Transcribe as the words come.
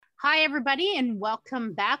Hi, everybody, and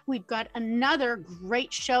welcome back. We've got another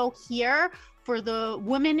great show here for the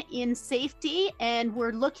Women in Safety, and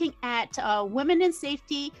we're looking at women in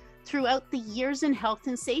safety throughout the years in health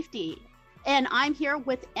and safety. And I'm here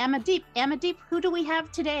with Amadeep. Amadeep, who do we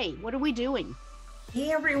have today? What are we doing?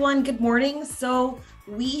 Hey everyone, good morning. So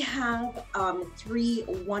we have three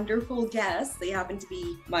wonderful guests. They happen to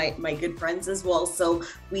be my good friends as well. So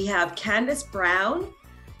we have Candace Brown,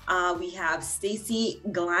 we have Stacy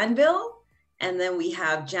Glanville, and then we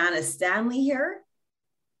have Janice Stanley here.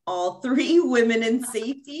 All three women in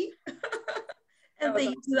safety. And thank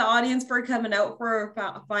you to the audience for coming out for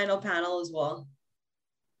our final panel as well.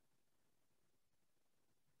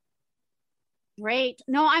 Great.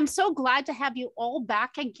 No, I'm so glad to have you all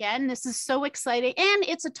back again. This is so exciting. And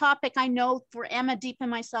it's a topic I know for Amadeep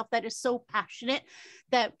and myself that is so passionate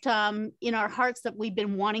that in our hearts that we've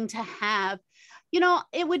been wanting to have. You know,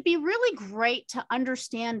 it would be really great to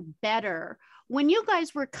understand better when you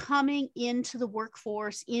guys were coming into the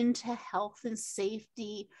workforce, into health and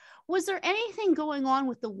safety. Was there anything going on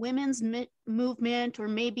with the women's movement or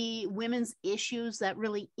maybe women's issues that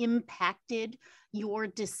really impacted your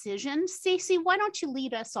decision? Stacy, why don't you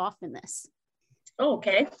lead us off in this?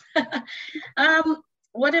 Okay.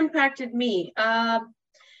 What impacted me?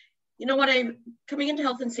 You know what, I'm coming into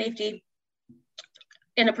health and safety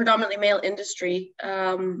in a predominantly male industry.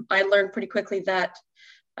 I learned pretty quickly that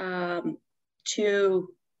to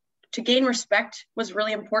gain respect was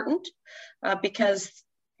really important because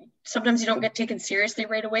sometimes you don't get taken seriously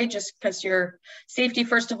right away just because you're safety.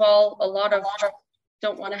 First of all, a lot of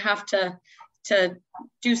don't want to have to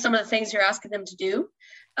do some of the things you're asking them to do.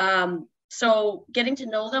 So getting to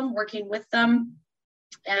know them, working with them,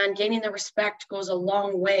 and gaining the respect goes a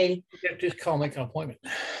long way. Just call, make an appointment.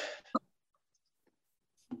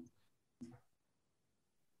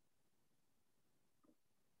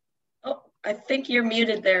 Oh, I think you're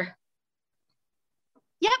muted there.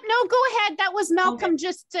 Yep, no, go ahead. That was Malcolm. Okay.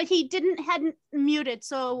 Just he hadn't muted,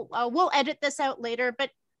 so we'll edit this out later. But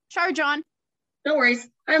charge on. No worries.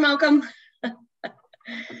 Hi, Malcolm.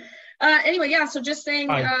 Anyway, yeah. So just saying.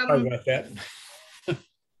 Sorry about that.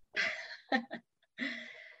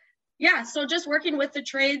 Yeah. So just working with the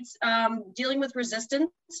trades, dealing with resistance,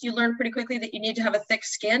 you learn pretty quickly that you need to have a thick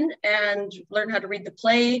skin and learn how to read the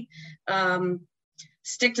play.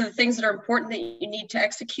 Stick to the things that are important that you need to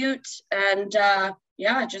execute, and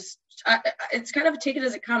yeah, just it's kind of take it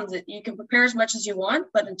as it comes. That you can prepare as much as you want,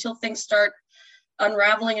 but until things start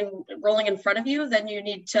unraveling and rolling in front of you, then you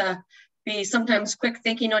need to be sometimes quick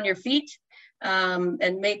thinking on your feet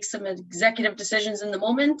and make some executive decisions in the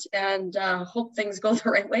moment and hope things go the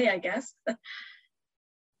right way, I guess.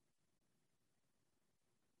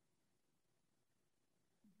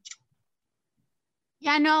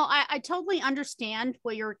 Yeah, no, I totally understand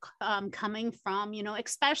where you're coming from, you know,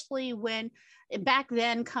 especially when back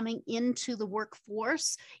then coming into the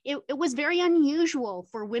workforce, it was very unusual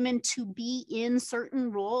for women to be in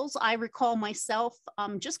certain roles. I recall myself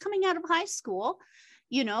just coming out of high school,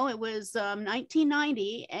 you know, it was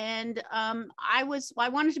 1990, and I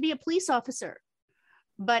wanted to be a police officer,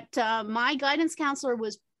 but my guidance counselor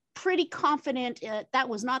was pretty confident that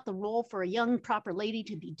was not the role for a young proper lady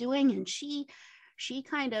to be doing, and she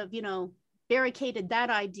kind of, you know, barricaded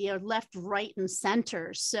that idea left, right, and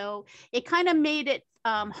center. So it kind of made it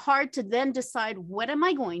hard to then decide, what am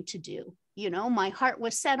I going to do? You know, my heart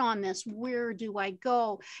was set on this. Where do I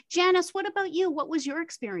go? Janice, what about you? What was your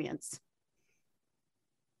experience?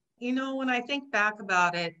 You know, when I think back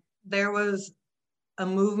about it, there was a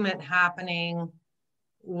movement happening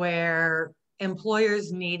where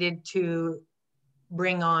employers needed to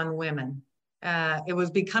bring on women. It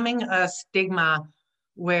was becoming a stigma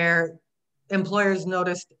where employers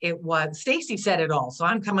noticed it was. Stacy said it all, so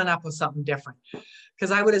I'm coming up with something different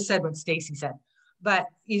because I would have said what Stacy said. But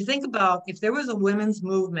you think about if there was a women's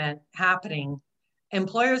movement happening,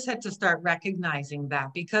 employers had to start recognizing that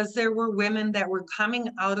because there were women that were coming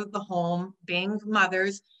out of the home, being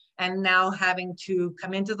mothers, and now having to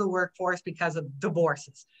come into the workforce because of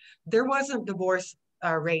divorces. There wasn't divorce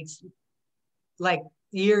rates like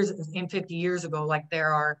 50 years ago like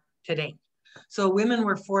there are today. So women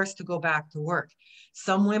were forced to go back to work.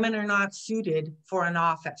 Some women are not suited for an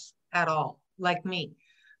office at all, like me.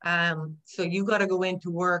 So you got to go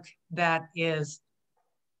into work that is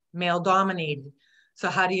male dominated. So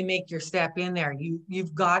how do you make your step in there?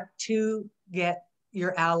 You've got to get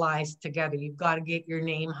your allies together. You've got to get your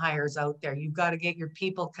name hires out there. You've got to get your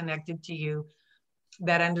people connected to you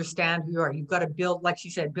that understand who you are. You've got to build, like she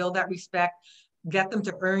said, build that respect, get them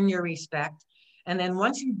to earn your respect. And then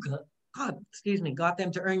once you got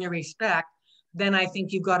them to earn your respect, then I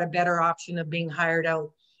think you've got a better option of being hired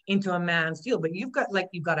out into a man's field. But you've got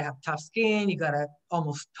to have tough skin. You got to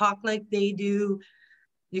almost talk like they do.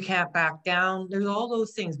 You can't back down. There's all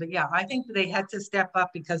those things. But yeah, I think they had to step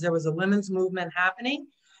up because there was a women's movement happening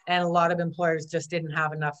and a lot of employers just didn't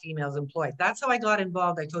have enough females employed. That's how I got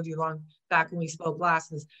involved. I told you long back when we spoke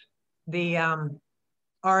last, is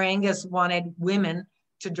our Angus wanted women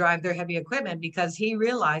to drive their heavy equipment because he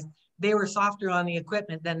realized they were softer on the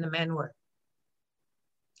equipment than the men were.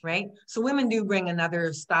 Right? So women do bring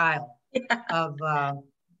another style of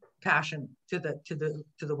passion to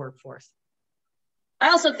the workforce. I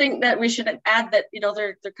also think that we should add that,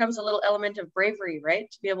 there comes a little element of bravery, right?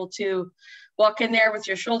 To be able to walk in there with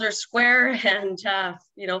your shoulders square and,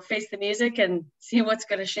 face the music and see what's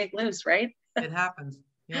going to shake loose, right? It happens.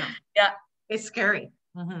 Yeah. Yeah. It's scary.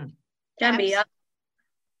 Mm-hmm. Can be, yeah.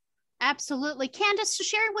 Absolutely. Candace,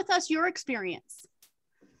 share with us your experience.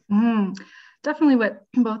 Definitely what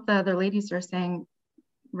both the other ladies are saying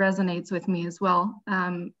resonates with me as well.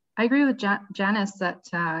 I agree with Janice that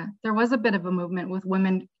there was a bit of a movement with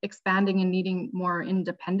women expanding and needing more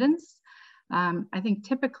independence. I think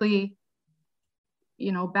typically,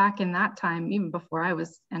 back in that time, even before I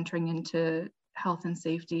was entering into health and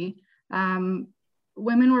safety,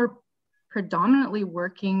 women were predominantly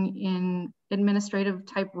working in administrative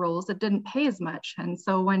type roles that didn't pay as much. And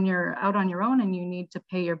so when you're out on your own and you need to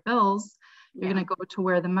pay your bills, you're going to go to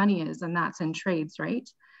where the money is, and that's in trades, right?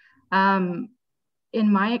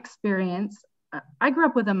 In my experience, I grew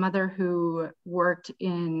up with a mother who worked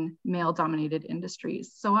in male-dominated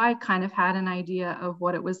industries. So I kind of had an idea of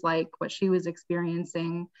what it was like, what she was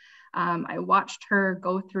experiencing. I watched her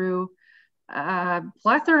go through a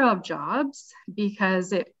plethora of jobs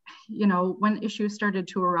because when issues started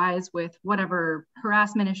to arise with whatever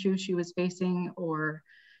harassment issues she was facing or,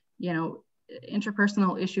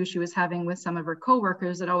 interpersonal issues she was having with some of her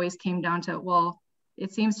coworkers, it always came down to, well,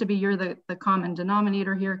 it seems to be you're the common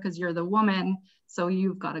denominator here because you're the woman, so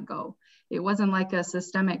you've got to go. It wasn't like a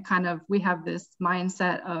systemic kind of, we have this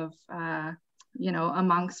mindset of,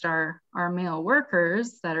 amongst our male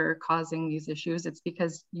workers that are causing these issues. It's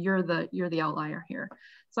because you're the outlier here.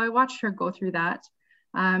 So I watched her go through that.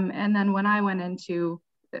 And then when I went into,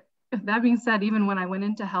 that being said, even when I went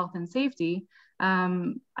into health and safety,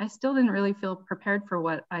 I still didn't really feel prepared for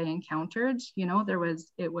what I encountered.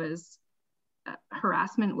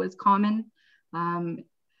 Harassment was common,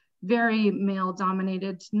 very male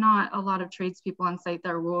dominated, not a lot of tradespeople on site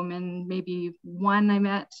that were women, maybe one I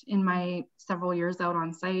met in my several years out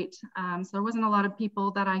on site. So there wasn't a lot of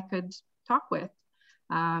people that I could talk with.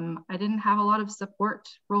 I didn't have a lot of support,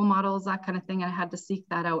 role models, that kind of thing. I had to seek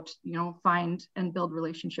that out, find and build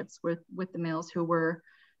relationships with the males who were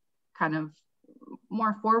kind of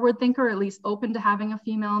more forward thinker, at least open to having a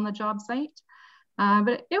female on the job site.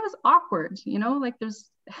 But it was awkward,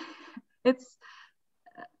 it's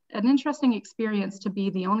an interesting experience to be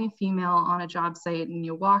the only female on a job site, and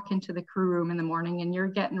you walk into the crew room in the morning and you're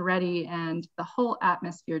getting ready and the whole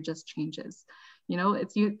atmosphere just changes.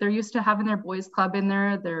 They're used to having their boys club in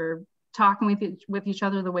there. They're talking with each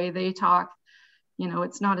other the way they talk.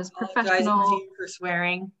 It's not as professional. For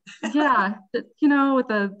swearing. Yeah, with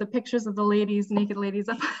the pictures of the naked ladies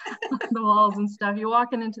up on the walls and stuff. You're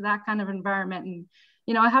walking into that kind of environment,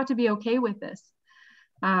 and I have to be okay with this.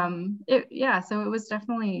 So it was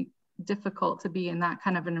definitely difficult to be in that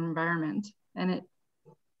kind of an environment, and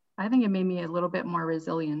I think it made me a little bit more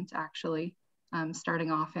resilient, actually,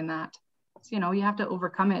 starting off in that. So, you have to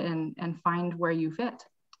overcome it and find where you fit,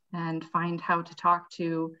 and find how to talk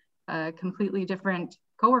to completely different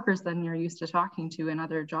coworkers than you're used to talking to in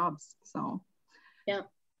other jobs. So yeah.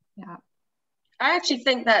 I actually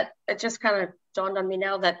think that it just kind of dawned on me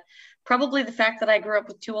now that probably the fact that I grew up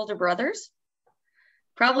with two older brothers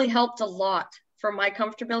probably helped a lot for my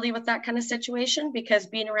comfortability with that kind of situation, because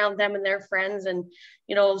being around them and their friends, and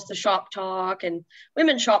it was the shop talk, and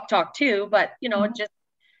women shop talk too, but just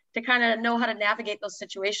to kind of know how to navigate those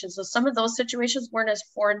situations. So some of those situations weren't as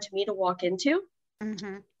foreign to me to walk into.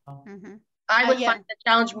 Mm-hmm. Mm-hmm. I would find the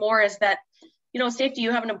challenge more is that, safety,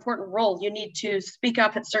 you have an important role. You need to speak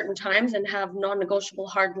up at certain times and have non-negotiable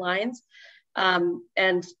hard lines. And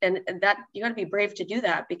that you got to be brave to do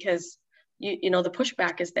that, because the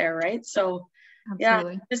pushback is there, right? So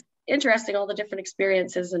absolutely. Just interesting, all the different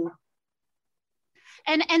experiences and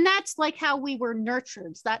that's like how we were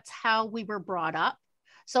nurtured. That's how we were brought up.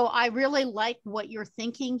 So I really like what you're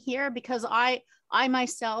thinking here, because I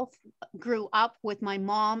myself grew up with my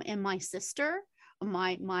mom and my sister.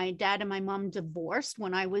 My dad and my mom divorced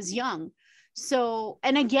when I was young. So,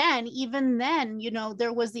 and again, even then,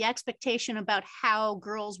 there was the expectation about how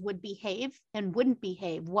girls would behave and wouldn't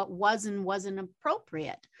behave, what was and wasn't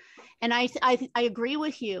appropriate. And I agree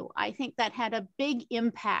with you. I think that had a big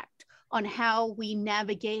impact on how we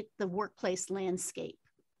navigate the workplace landscape.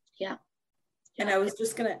 Yeah. And I was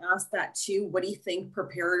just going to ask that too. What do you think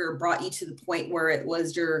prepared or brought you to the point where it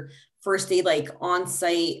was your first day, like on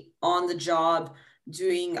site, on the job,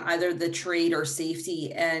 doing either the trade or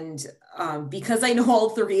safety? And because I know all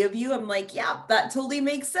three of you, I'm like, yeah, that totally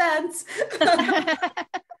makes sense.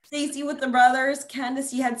 Stacey with the brothers,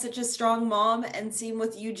 Candace, you had such a strong mom, and same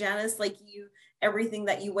with you, Janice, like everything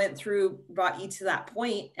that you went through brought you to that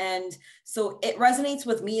point. And so it resonates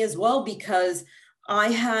with me as well, because I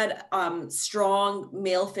had strong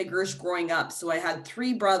male figures growing up. So I had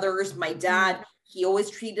three brothers. My dad, he always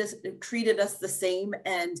treated us the same.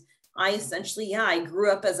 And I essentially, I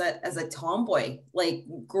grew up as a tomboy, like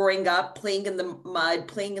growing up, playing in the mud,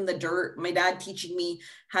 playing in the dirt, my dad teaching me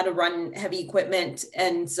how to run heavy equipment.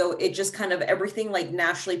 And so it just kind of everything like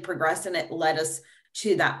naturally progressed, and it led us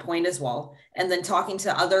to that point as well. And then talking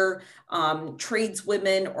to other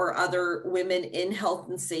tradeswomen or other women in health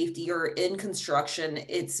and safety or in construction,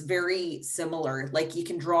 it's very similar. Like you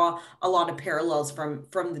can draw a lot of parallels from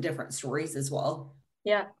the different stories as well.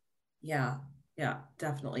 Yeah. Yeah,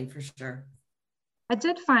 definitely, for sure. I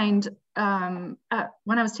did find when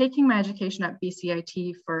I was taking my education at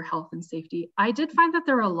BCIT for health and safety, I did find that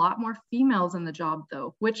there were a lot more females in the job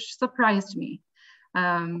though, which surprised me.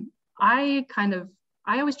 I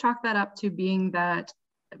always chalk that up to being that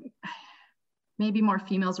maybe more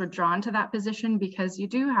females were drawn to that position, because you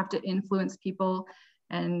do have to influence people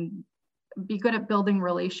and be good at building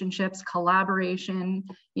relationships, collaboration,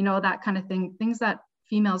 that kind of thing, things that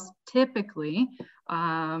females typically they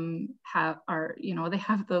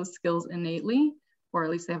have those skills innately, or at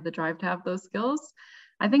least they have the drive to have those skills.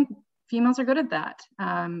 I think females are good at that.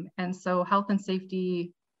 And so health and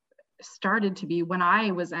safety started to be, when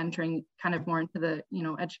I was entering kind of more into the,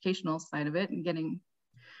 educational side of it and getting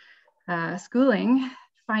schooling,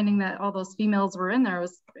 finding that all those females were in there,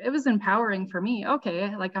 it was empowering for me.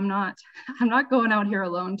 Okay, like I'm not going out here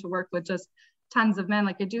alone to work with just tons of men.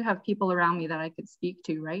 Like I do have people around me that I could speak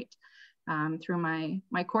to, right? Through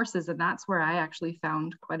my courses. And that's where I actually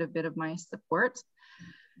found quite a bit of my support.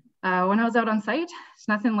 When I was out on site, it's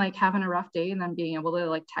nothing like having a rough day and then being able to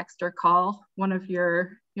like text or call one of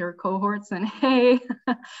your cohorts and, hey,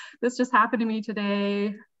 this just happened to me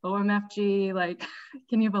today, OMFG, like,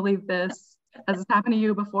 can you believe this? Has this happened to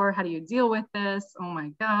you before? How do you deal with this? Oh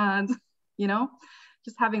my God,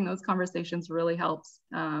 just having those conversations really helps.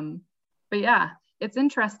 But yeah, it's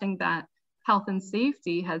interesting that health and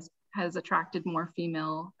safety has attracted more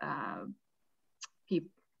female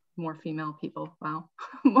people. Wow,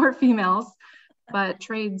 more females, but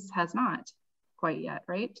trades has not quite yet,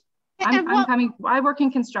 right? I work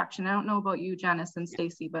in construction. I don't know about you, Janice and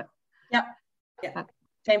Stacey, but yeah.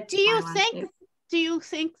 Do you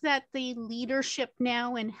think that the leadership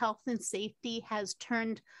now in health and safety has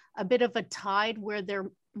turned a bit of a tide where they're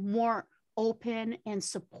more open and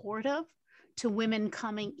supportive to women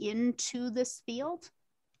coming into this field?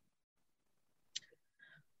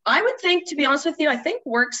 I would think, to be honest with you, I think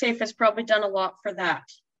WorkSafe has probably done a lot for that.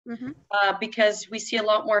 Because we see a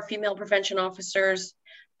lot more female prevention officers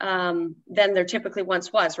than there typically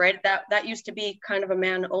once was, right? That used to be kind of a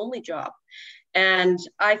man-only job. And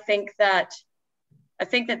I think that's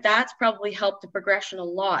probably helped the progression a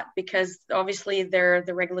lot, because obviously they're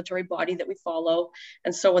the regulatory body that we follow.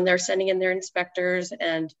 And so when they're sending in their inspectors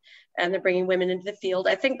and they're bringing women into the field,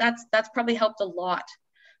 I think that's probably helped a lot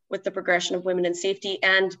with the progression of women in safety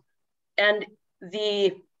and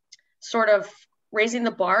the sort of raising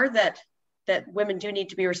the bar that women do need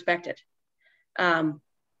to be respected. And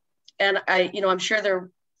I'm sure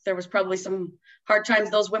there was probably some hard times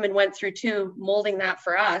those women went through too, molding that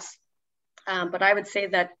for us. But I would say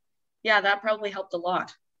that, that probably helped a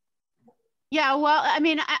lot. Yeah, well, I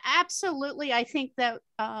mean, absolutely. I think that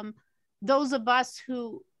those of us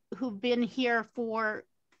who've been here for,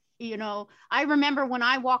 I remember when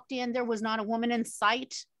I walked in, there was not a woman in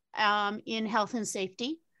sight in health and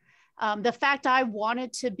safety. The fact I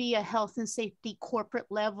wanted to be a health and safety corporate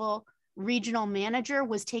level regional manager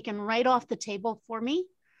was taken right off the table for me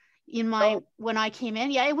when I came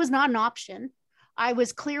in. Yeah, it was not an option. I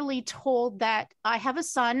was clearly told that I have a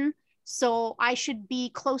son, so I should be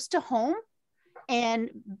close to home and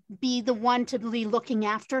be the one to be looking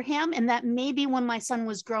after him. And that maybe when my son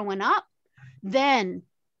was growing up, then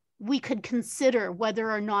we could consider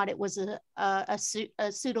whether or not it was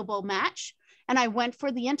a suitable match. And I went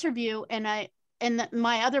for the interview, and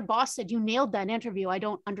my other boss said, you nailed that interview. I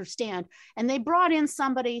don't understand. And they brought in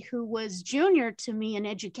somebody who was junior to me in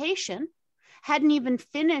education, hadn't even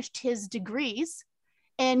finished his degrees,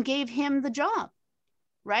 and gave him the job.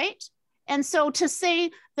 Right. And so to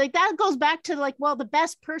say like that goes back to like, well, the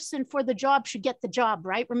best person for the job should get the job,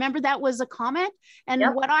 right? Remember that was a comment. And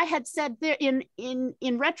what I had said there in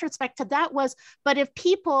retrospect to that was, but if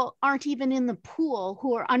people aren't even in the pool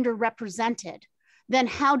who are underrepresented, then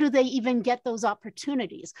how do they even get those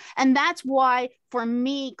opportunities? And that's why for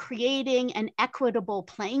me, creating an equitable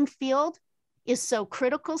playing field is so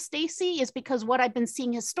critical, Stacey, is because what I've been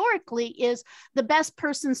seeing historically is the best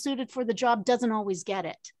person suited for the job doesn't always get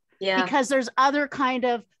it. Yeah. Because there's other kind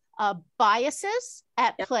of biases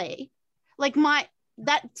at play. Like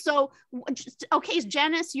okay,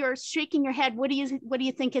 Janice, you're shaking your head. What do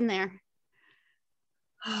you think in there?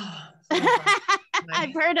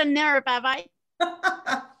 I've heard a nerve, have I?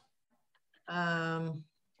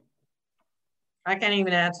 I can't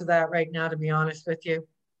even answer that right now, to be honest with you.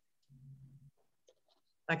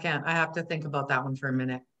 I can't. I have to think about that one for a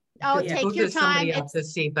minute. Oh, take your time. Somebody else to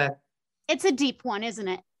see, but it's a deep one, isn't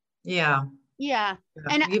it? Yeah. Yeah.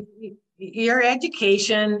 And your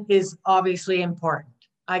education is obviously important.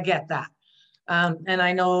 I get that. And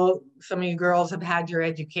I know some of you girls have had your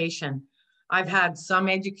education. I've had some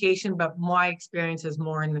education, but my experience is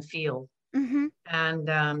more in the field. Mm-hmm. And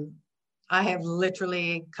I have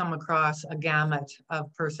literally come across a gamut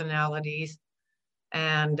of personalities.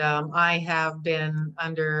 And I have been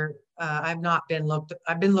I've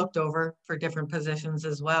been looked over for different positions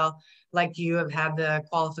as well. Like you have had the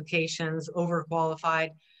qualifications, overqualified.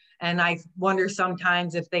 And I wonder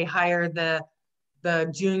sometimes if they hire the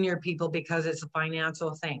junior people because it's a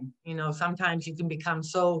financial thing. You know, sometimes you can become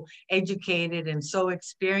so educated and so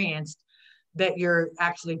experienced that you're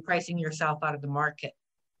actually pricing yourself out of the market.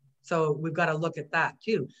 So we've got to look at that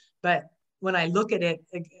too. But when I look at it,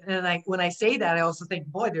 and when I say that, I also think,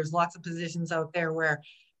 boy, there's lots of positions out there where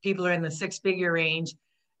people are in the six-figure range,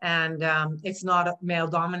 and it's not male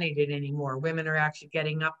dominated anymore. Women are actually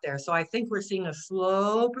getting up there. So I think we're seeing a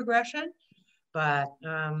slow progression, but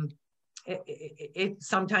it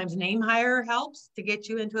sometimes name hire helps to get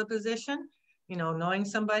you into a position. You know, knowing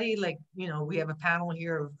somebody, like, you know, we have a panel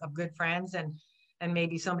here of good friends, and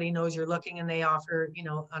maybe somebody knows you're looking and they offer, you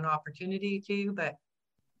know, an opportunity to you. But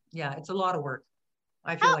yeah, it's a lot of work.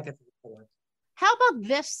 I feel like it's a lot of work. How about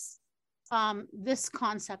this this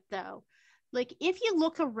concept though? Like if you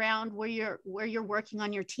look around where you're working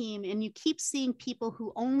on your team and you keep seeing people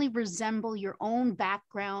who only resemble your own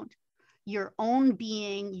background, your own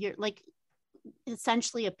being, you're like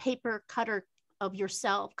essentially a paper cutter of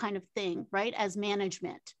yourself kind of thing, right? As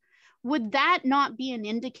management. Would that not be an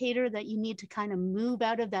indicator that you need to kind of move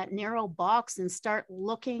out of that narrow box and start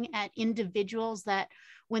looking at individuals that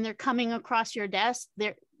when they're coming across your desk,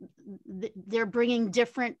 they're bringing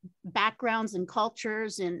different backgrounds and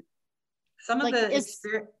cultures and some of the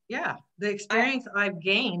experience I've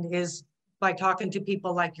gained is by talking to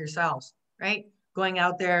people like yourselves, right? Going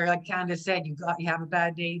out there, like Candace said, you have a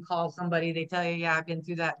bad day, you call somebody, they tell you, yeah, I've been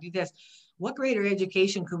through that, do this. What greater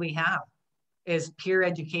education could we have is peer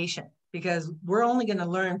education, because we're only going to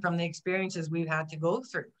learn from the experiences we've had to go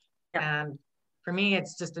through. Yeah. And for me,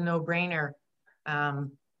 it's just a no-brainer.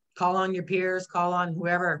 Call on your peers, call on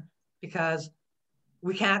whoever, because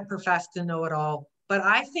we can't profess to know it all. But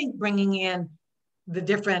I think bringing in the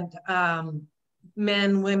different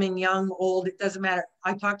men, women, young, old, it doesn't matter.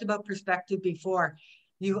 I talked about perspective before.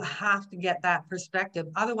 You have to get that perspective.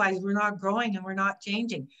 Otherwise, we're not growing and we're not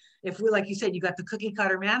changing. If we, like you said, you got the cookie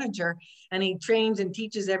cutter manager and he trains and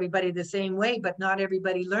teaches everybody the same way, but not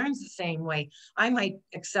everybody learns the same way. I might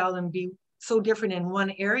excel and be so different in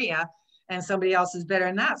one area and somebody else is better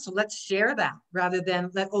in that. So let's share that rather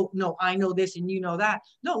than oh, no, I know this and you know that.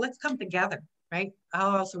 No, let's come together, right?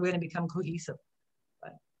 How else are we going to become cohesive?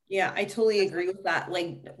 But, yeah, I totally agree with that.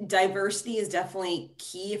 Like diversity is definitely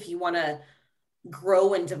key if you want to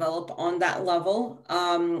grow and develop on that level.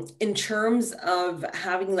 In terms of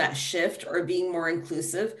having that shift or being more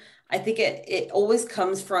inclusive, I think it always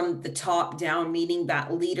comes from the top down, meaning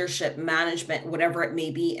that leadership, management, whatever it may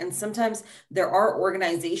be. And sometimes there are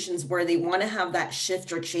organizations where they want to have that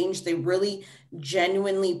shift or change. They really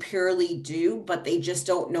genuinely, purely do, but they just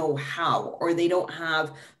don't know how, or they don't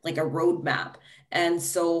have like a roadmap. And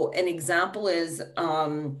so an example is,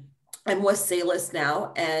 I'm with Salus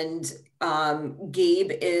now, and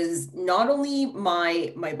Gabe is not only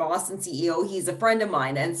my boss and CEO, he's a friend of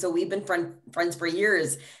mine. And so we've been friends for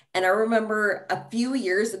years. And I remember a few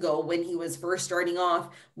years ago when he was first starting off,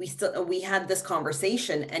 we had this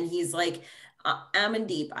conversation and he's like,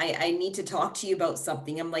 Amandeep, I need to talk to you about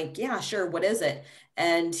something. I'm like, yeah, sure. What is it?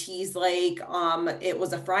 And he's like, it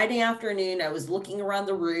was a Friday afternoon. I was looking around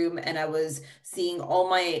the room and I was seeing all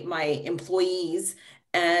my employees,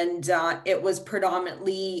 and it was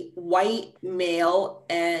predominantly white male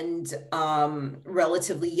and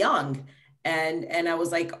relatively young. And I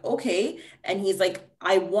was like, okay. And he's like,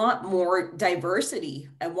 I want more diversity.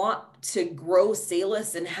 I want to grow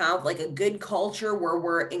Salus and have like a good culture where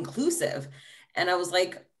we're inclusive. And I was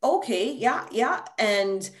like, okay, yeah, yeah.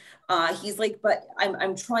 And he's like, but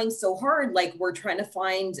I'm trying so hard. Like we're trying to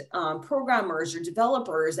find programmers or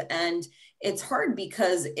developers. And it's hard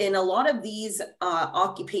because in a lot of these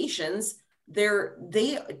occupations,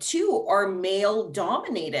 they too are male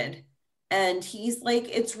dominated. And he's like,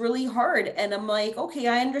 it's really hard. And I'm like, okay,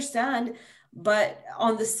 I understand. But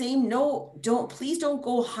on the same note, please don't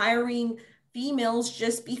go hiring females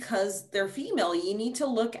just because they're female. You need to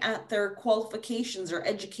look at their qualifications or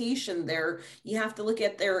education. You have to look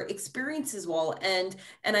at their experience as well. And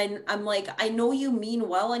I'm like, I know you mean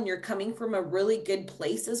well, and you're coming from a really good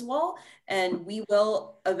place as well. And we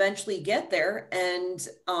will eventually get there. And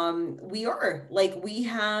we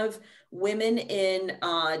have women in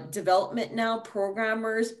development now,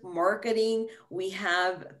 programmers, marketing. We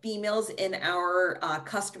have females in our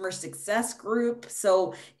customer success group.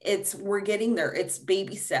 So we're getting there. It's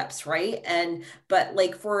baby steps, right? But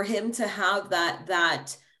like for him to have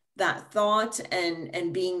that thought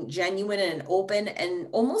and being genuine and open and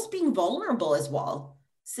almost being vulnerable as well,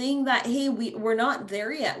 saying that, hey, we're not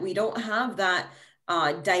there yet. We don't have that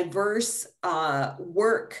diverse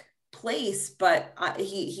work place, but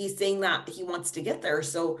he's saying that he wants to get there.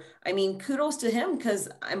 So I mean, kudos to him, because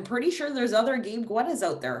I'm pretty sure there's other Gabe Guettas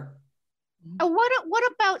out there. What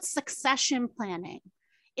about succession planning?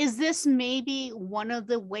 Is this maybe one of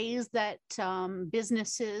the ways that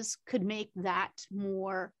businesses could make that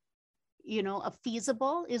more,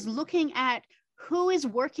 feasible, is looking at who is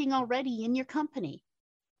working already in your company,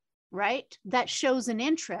 right? That shows an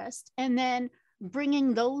interest, and then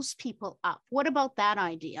bringing those people up. What about that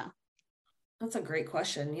idea? That's a great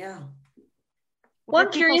question. Yeah. Well,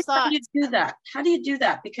 I'm curious, how do you do that? How do you do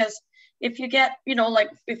that? Because if you get,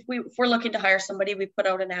 like if we're looking to hire somebody, we put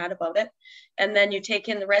out an ad about it, and then you take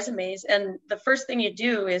in the resumes, and the first thing you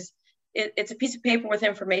do is it's a piece of paper with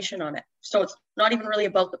information on it. So it's not even really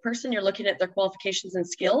about the person. You're looking at their qualifications and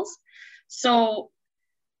skills. So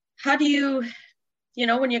how do you,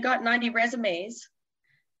 when you got 90 resumes,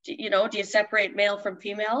 do you separate male from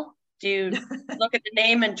female? Do you look at the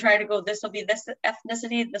name and try to go, this will be this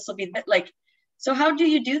ethnicity, this will be like, so how do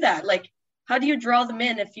you do that? Like, how do you draw them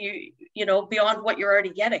in if beyond what you're already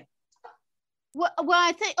getting? Well,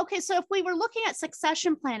 I think, okay, so if we were looking at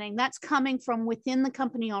succession planning, that's coming from within the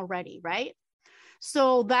company already, right?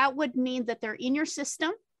 So that would mean that they're in your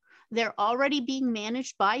system. They're already being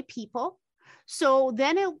managed by people. So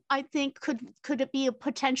then I think, could it be a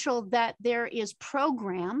potential that there is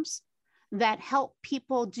programs that help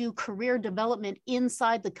people do career development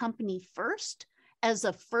inside the company first as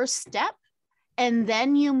a first step? And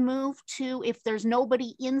then you move to, if there's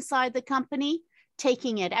nobody inside the company,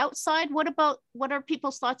 taking it outside. What are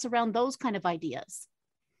people's thoughts around those kind of ideas?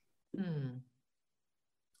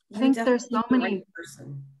 I think there's so many.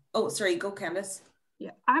 Oh, sorry, go Candace.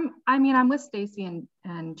 Yeah, I'm with Stacey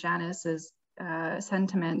and Janice's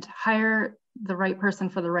sentiment. Hire the right person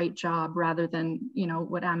for the right job, rather than,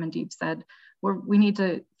 what Amandeep said, we need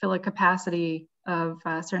to fill a capacity of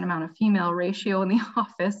a certain amount of female ratio in the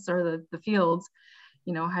office or the fields,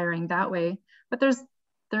 hiring that way. But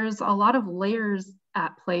there's a lot of layers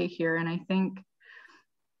at play here. And I think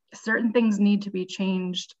certain things need to be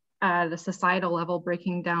changed at a societal level,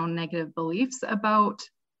 breaking down negative beliefs about,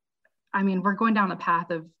 we're going down the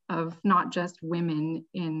path of not just women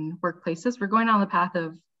in workplaces. We're going down the path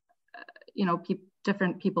of,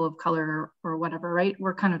 different people of color or whatever, right?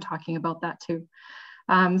 We're kind of talking about that too.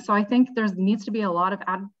 So I think there needs to be a lot of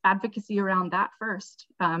advocacy around that first,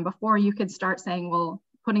 before you could start saying, well,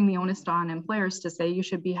 putting the onus on employers to say you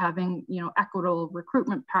should be having, equitable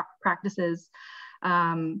recruitment practices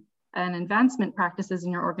and advancement practices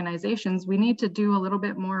in your organizations. We need to do a little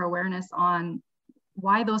bit more awareness on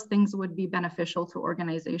why those things would be beneficial to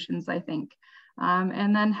organizations, I think.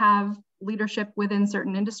 And then have leadership within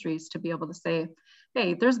certain industries to be able to say,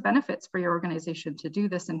 hey, there's benefits for your organization to do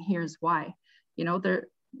this, and here's why.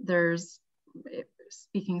 There's,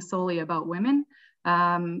 speaking solely about women,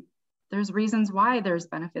 there's reasons why there's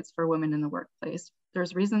benefits for women in the workplace.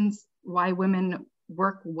 There's reasons why women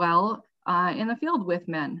work well in the field with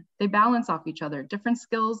men. They balance off each other, different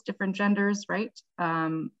skills, different genders, right?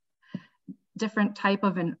 different type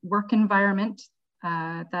of an work environment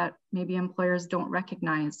that maybe employers don't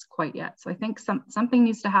recognize quite yet. So I think something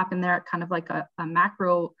needs to happen there at kind of like a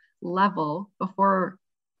macro level before,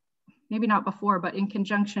 maybe not before, but in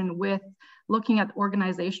conjunction with looking at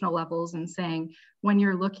organizational levels and saying, when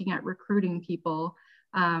you're looking at recruiting people,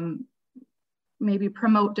 maybe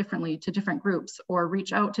promote differently to different groups or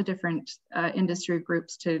reach out to different industry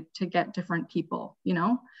groups to get different people, you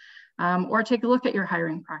know? Or take a look at your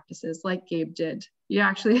hiring practices like Gabe did.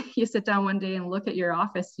 You sit down one day and look at your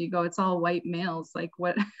office, you go, it's all white males. Like,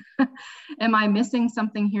 what, am I missing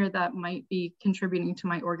something here that might be contributing to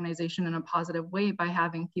my organization in a positive way by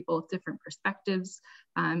having people with different perspectives,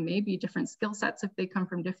 maybe different skill sets if they come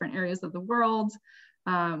from different areas of the world,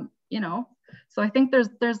 you know? So I think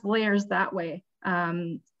there's layers that way.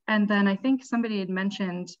 And then I think somebody had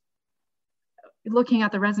mentioned, looking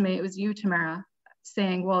at the resume, it was you, Tamara,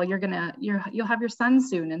 saying, well, you'll have your son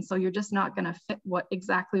soon, and so you're just not going to fit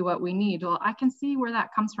exactly what we need. Well, I can see where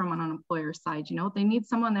that comes from on an employer side. You know, they need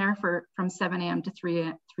someone there from 7 a.m. to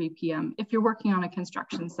 3 p.m. If you're working on a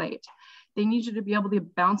construction site, they need you to be able to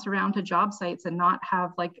bounce around to job sites and not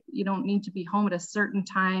have, like, you don't need to be home at a certain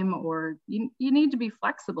time, or you need to be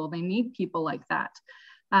flexible. They need people like that.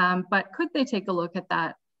 But could they take a look at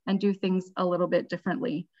that and do things a little bit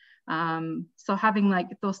differently? So having like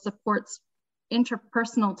those supports,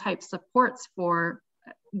 interpersonal type supports for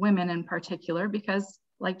women in particular, because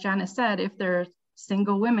like Janice said, if they're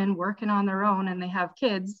single women working on their own and they have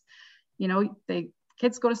kids, you know,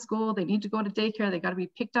 kids go to school, they need to go to daycare, they got to be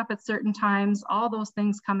picked up at certain times. All those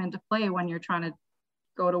things come into play when you're trying to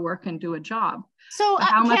go to work and do a job. So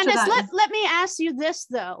Candace, let me ask you this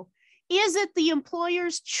though. Is it the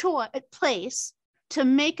employer's place to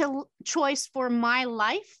make a choice for my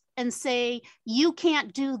life and say, you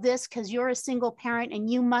can't do this because you're a single parent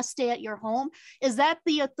and you must stay at your home? Is that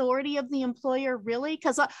the authority of the employer, really?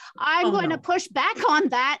 Because I'm going to push back on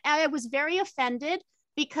that. I was very offended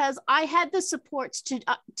because I had the supports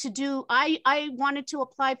to do, I wanted to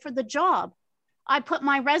apply for the job. I put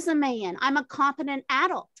my resume in. I'm a competent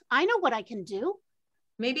adult. I know what I can do.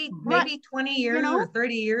 Maybe 20 years or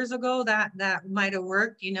 30 years ago, that might have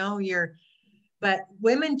worked, you know, but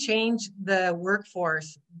women changed the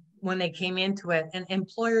workforce when they came into it, and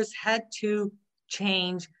employers had to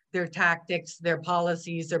change their tactics, their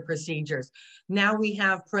policies, their procedures. Now we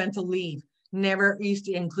have parental leave. Never used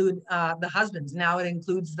to include the husbands. Now it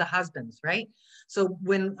includes the husbands, right? So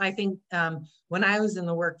when I was in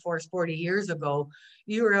the workforce 40 years ago,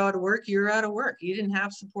 you were out of work, you were out of work. You didn't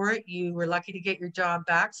have support. You were lucky to get your job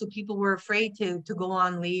back. So people were afraid to go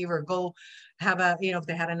on leave or go have if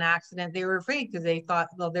they had an accident, they were afraid because they thought,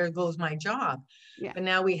 well, there goes my job. Yeah. But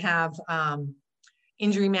now we have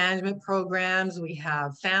injury management programs, we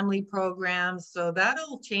have family programs. So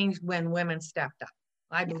that'll change when women stepped up.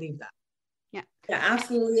 I believe that. Yeah,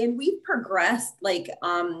 absolutely. And we've progressed like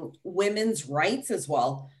women's rights as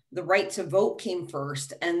well. The right to vote came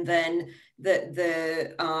first, and then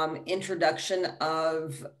the introduction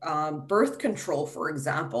of birth control, for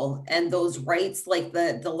example, and those rights, like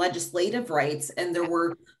the legislative rights, and there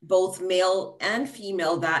were both male and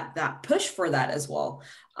female that push for that as well.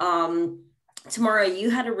 Tamara,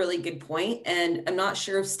 you had a really good point, and I'm not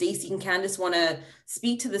sure if Stacey and Candace want to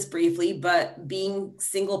speak to this briefly, but being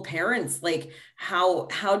single parents, like how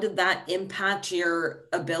did that impact your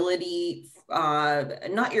ability,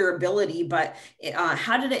 not your ability, but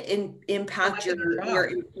how did it impact your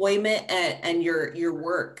employment and your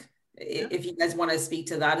work? If you guys want to speak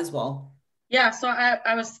to that as well. Yeah, so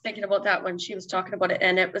I was thinking about that when she was talking about it,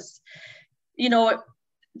 and it was, you know,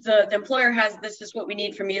 the employer has, this is what we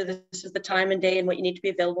need from you, this is the time and day and what you need to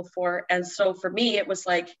be available for. And so for me, it was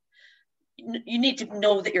like, you need to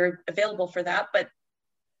know that you're available for that. But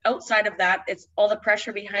outside of that, it's all the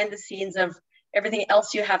pressure behind the scenes of everything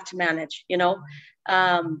else you have to manage, you know?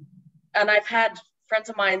 And I've had friends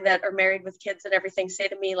of mine that are married with kids and everything say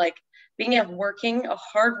to me, like, being a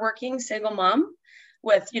hardworking single mom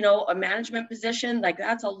with, you know, a management position, like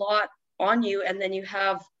that's a lot on you. And then you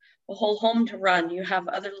have a whole home to run. You have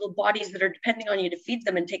other little bodies that are depending on you to feed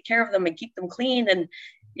them and take care of them and keep them clean and,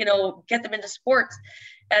 you know, get them into sports.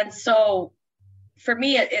 And so for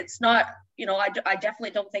me, it's not, you know, I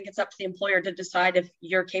definitely don't think it's up to the employer to decide if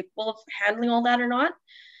you're capable of handling all that or not.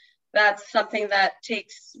 That's something that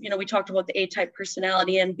takes, you know, we talked about the A-type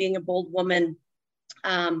personality and being a bold woman,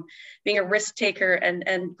 being a risk taker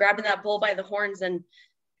and grabbing that bull by the horns and,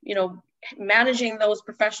 you know, managing those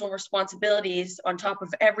professional responsibilities on top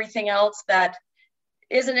of everything else that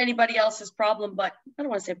isn't anybody else's problem, but I don't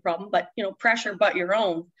want to say problem, but, you know, pressure, but your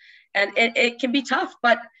own. And it can be tough,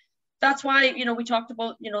 but that's why, you know, we talked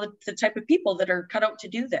about, you know, the type of people that are cut out to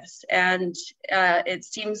do this. And it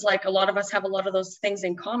seems like a lot of us have a lot of those things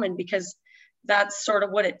in common, because that's sort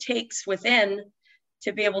of what it takes within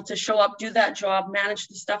to be able to show up, do that job, manage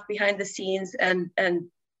the stuff behind the scenes, and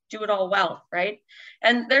do it all well, right?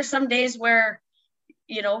 And there's some days where,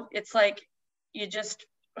 you know, it's like you just,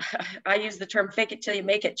 I use the term fake it till you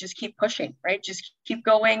make it, just keep pushing, right? Just keep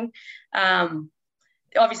going.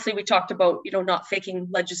 Obviously we talked about, you know, not faking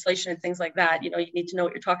legislation and things like that. You know, you need to know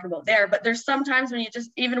what you're talking about there, but there's sometimes when you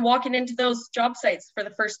just, even walking into those job sites for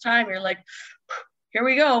the first time, you're like, here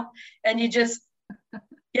we go. And you just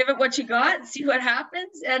give it what you got, see what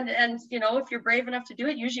happens. And, you know, if you're brave enough to do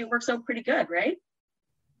it, usually it works out pretty good, right?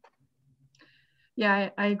 Yeah,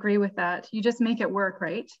 I agree with that. You just make it work,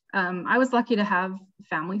 right? I was lucky to have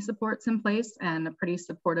family supports in place and a pretty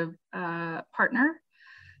supportive partner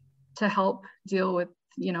to help deal with,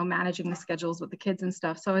 you know, managing the schedules with the kids and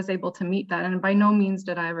stuff. So I was able to meet that. And by no means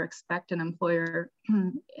did I ever expect an employer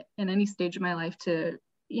in any stage of my life to,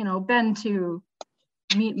 you know, bend to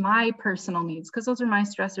meet my personal needs, because those are my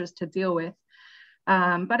stressors to deal with.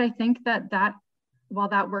 But I think that while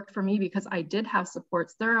that worked for me because I did have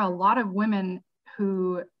supports, there are a lot of women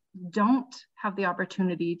who don't have the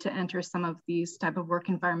opportunity to enter some of these type of work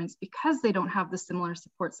environments because they don't have the similar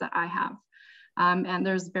supports that I have. And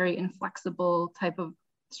there's very inflexible type of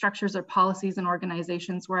structures or policies and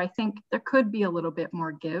organizations where I think there could be a little bit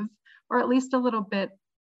more give, or at least a little bit,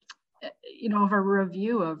 you know, of a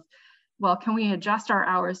review of, well, can we adjust our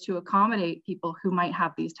hours to accommodate people who might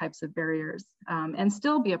have these types of barriers and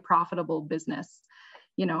still be a profitable business?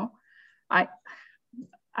 You know, I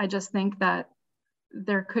just think that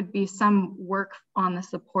there could be some work on the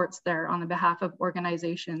supports there on the behalf of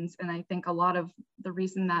organizations. And I think a lot of the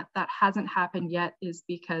reason that that hasn't happened yet is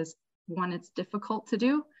because, one, it's difficult to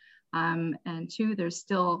do. And two, there's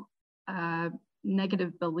still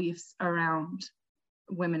negative beliefs around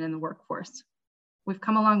women in the workforce. We've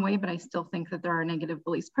come a long way, but I still think that there are negative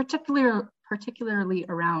beliefs, particularly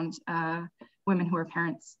around women who are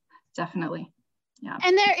parents, definitely. Yeah.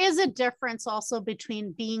 And there is a difference also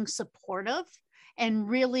between being supportive and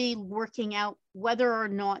really working out whether or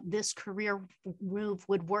not this career move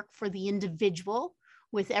would work for the individual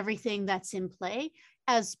with everything that's in play,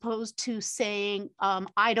 as opposed to saying,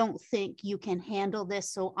 I don't think you can handle this,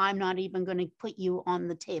 so I'm not even going to put you on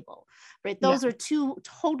the table, right? Those are two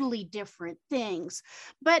totally different things.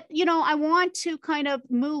 But, you know, I want to kind of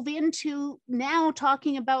move into now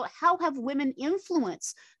talking about how have women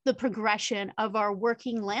influenced the progression of our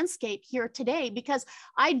working landscape here today, because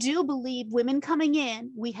I do believe women coming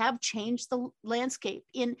in, we have changed the landscape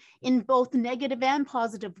in both negative and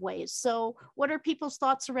positive ways. So what are people's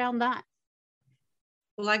thoughts around that?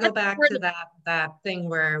 Well, I go back to that thing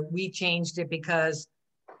where we changed it because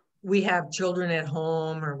we have children at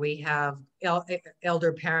home or we have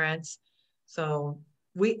elder parents. So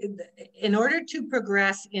in order to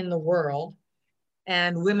progress in the world,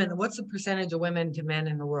 and women, what's the percentage of women to men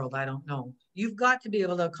in the world? I don't know. You've got to be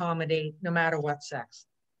able to accommodate no matter what sex.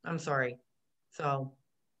 I'm sorry. So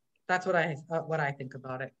that's what I think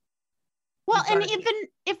about it. Well, and even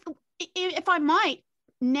if I might,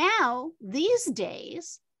 now these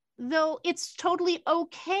days, though, it's totally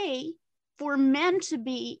okay for men to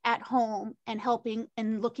be at home and helping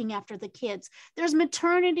and looking after the kids. There's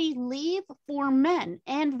maternity leave for men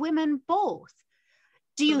and women both.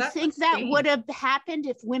 Do you think that would have happened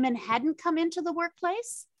if women hadn't come into the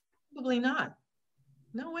workplace? Probably not.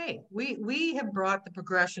 No way. We have brought the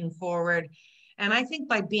progression forward. And I think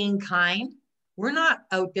by being kind, we're not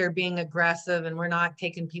out there being aggressive and we're not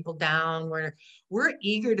taking people down. We're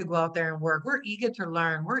eager to go out there and work. We're eager to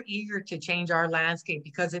learn. We're eager to change our landscape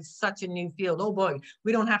because it's such a new field. Oh boy,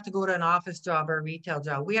 we don't have to go to an office job or a retail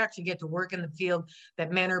job. We actually get to work in the field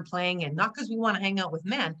that men are playing in, not because we want to hang out with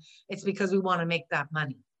men. It's because we want to make that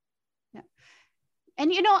money. Yeah.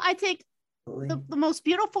 And, you know, I think the most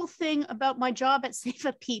beautiful thing about my job at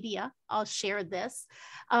Safepedia, I'll share this,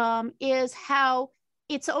 is how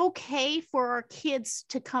it's okay for our kids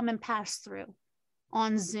to come and pass through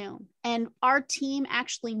on Zoom. And our team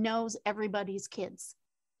actually knows everybody's kids,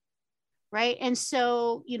 right? And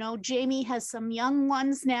so, you know, Jamie has some young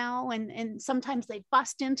ones now, and sometimes they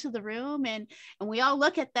bust into the room and we all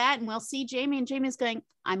look at that and we'll see Jamie, and Jamie's going,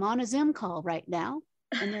 I'm on a Zoom call right now.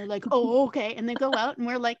 And they're like, oh, okay. And they go out and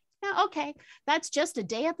we're like, yeah, okay, that's just a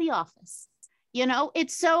day at the office. You know,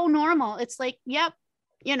 it's so normal. It's like, yep.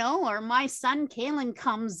 You know, or my son, Kalen,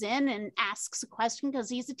 comes in and asks a question because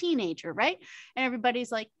he's a teenager, right? And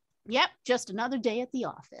everybody's like, yep, just another day at the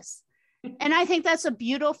office. And I think that's a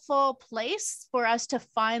beautiful place for us to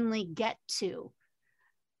finally get to.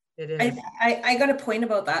 It is. I got a point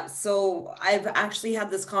about that. So I've actually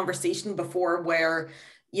had this conversation before where,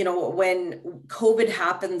 you know, when COVID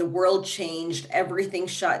happened, the world changed, everything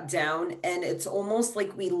shut down, and it's almost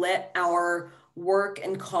like we let our work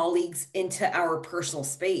and colleagues into our personal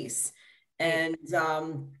space. And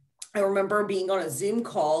I remember being on a Zoom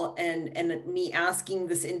call and me asking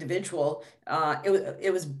this individual,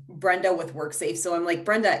 it was Brenda with WorkSafe. So I'm like,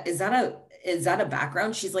 Brenda, is that a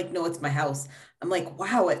background? She's like, no, it's my house. I'm like,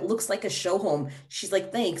 wow, it looks like a show home. She's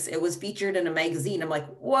like, thanks. It was featured in a magazine. I'm like,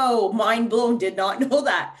 whoa, mind blown. Did not know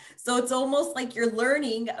that. So it's almost like you're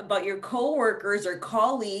learning about your coworkers or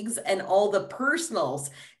colleagues and all the personals.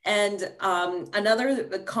 And another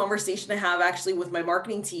conversation I have actually with my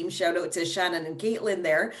marketing team, shout out to Shannon and Caitlin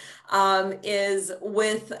there, is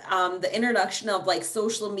with the introduction of like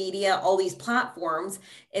social media, all these platforms.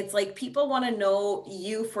 It's like people want to know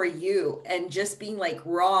you for you and just being like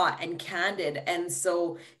raw and candid. And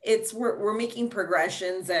so we're making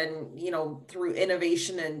progressions and, you know, through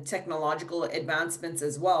innovation and technological advancements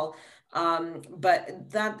as well. But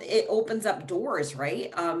that it opens up doors,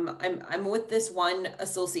 right? I'm with this one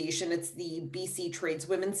association. It's the BC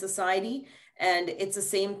Tradeswomen Society. And it's the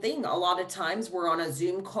same thing. A lot of times we're on a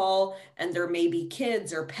Zoom call and there may be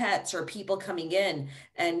kids or pets or people coming in.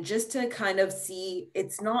 And just to kind of see,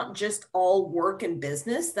 it's not just all work and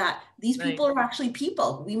business, that these people are actually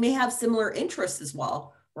people. We may have similar interests as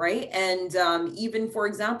well. Right. And even, for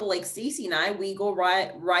example, like Stacey and I, we go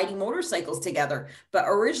riding motorcycles together. But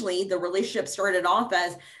originally the relationship started off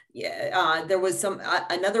as there was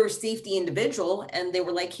another safety individual, and they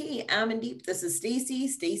were like, hey, Amandeep, this is Stacey.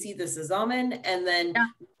 Stacey, this is Aman. And then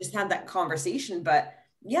we just had that conversation. But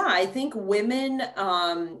yeah, I think women,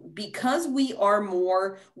 because we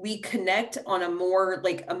connect on a more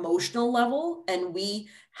like emotional level, and we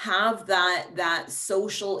have that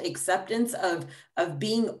social acceptance of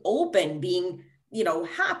being open, being, you know,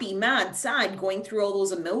 happy, mad, sad, going through all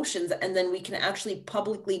those emotions, and then we can actually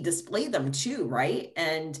publicly display them too, right?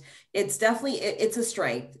 And it's definitely, it's a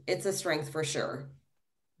strength. It's a strength for sure.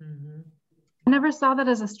 Mm-hmm. I never saw that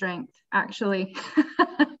as a strength, actually.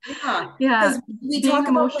 Yeah. We talk about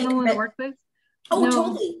emotional in the workplace. Oh, no.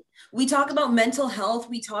 Totally. We talk about mental health.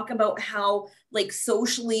 We talk about how, like,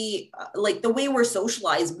 socially, like the way we're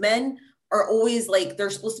socialized, men are always like, they're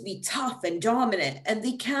supposed to be tough and dominant, and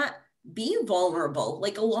they can't be vulnerable.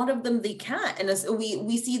 Like a lot of them, they can't. And as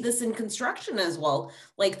we see this in construction as well.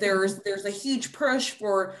 Like there's a huge push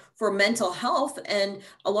for mental health, and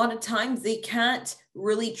a lot of times they can't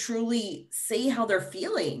really truly say how they're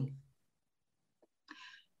feeling.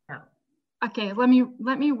 Okay, let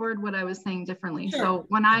me word what I was saying differently. Sure. So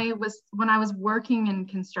when I was working in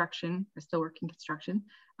construction, I still work in construction.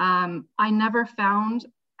 I never found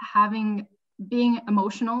being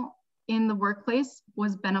emotional in the workplace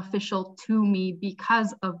was beneficial to me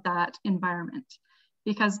because of that environment,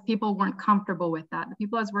 because people weren't comfortable with that. The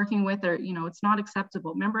people I was working with are, you know, it's not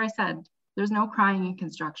acceptable. Remember I said, there's no crying in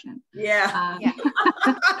construction. Yeah.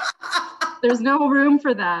 There's no room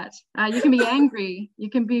for that. You can be angry. You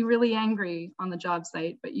can be really angry on the job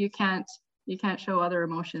site, but you can't show other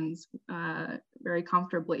emotions very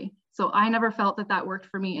comfortably. So I never felt that worked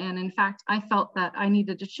for me. And in fact, I felt that I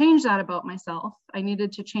needed to change that about myself. I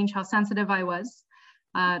needed to change how sensitive I was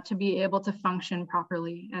to be able to function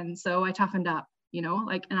properly. And so I toughened up, you know,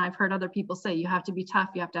 like, and I've heard other people say, you have to be tough.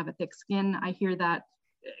 You have to have a thick skin. I hear that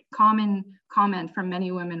common comment from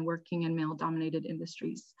many women working in male-dominated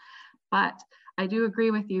industries. But I do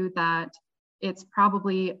agree with you that it's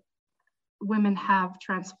probably women have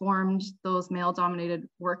transformed those male-dominated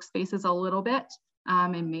workspaces a little bit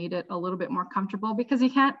and made it a little bit more comfortable, because you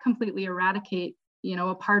can't completely eradicate, you know,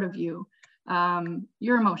 a part of you.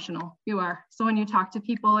 You're emotional, you are. So when you talk to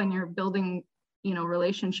people and you're building, you know,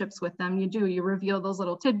 relationships with them, you reveal those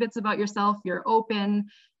little tidbits about yourself, you're open,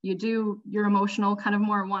 you're emotional, kind of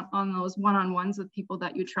more on those one-on-ones with people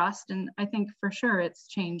that you trust. And I think for sure it's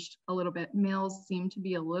changed a little bit. Males seem to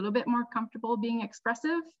be a little bit more comfortable being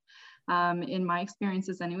expressive, in my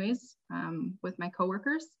experiences anyways, with my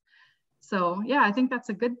coworkers. So yeah, I think that's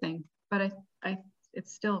a good thing, but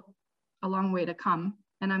it's still a long way to come.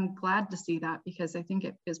 And I'm glad to see that, because I think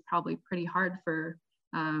it is probably pretty hard for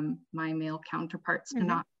my male counterparts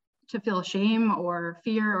to feel shame or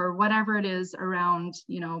fear or whatever it is around,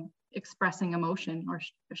 you know, expressing emotion or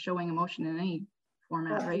showing emotion in any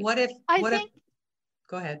format, right?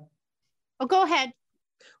 Go ahead. Oh, go ahead.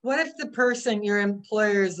 What if the person, your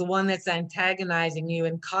employer, is the one that's antagonizing you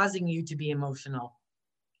and causing you to be emotional,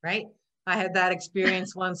 right? I had that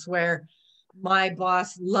experience once where my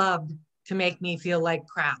boss loved to make me feel like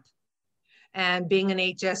crap. And being an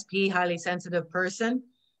HSP, highly sensitive person,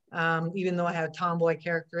 even though I had tomboy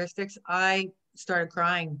characteristics, I started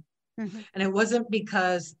crying. Mm-hmm. And it wasn't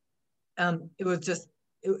because it was just,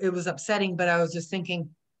 it was upsetting, but I was just thinking,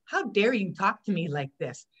 how dare you talk to me like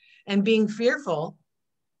this? And being fearful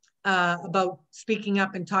about speaking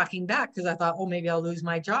up and talking back, because I thought, oh, maybe I'll lose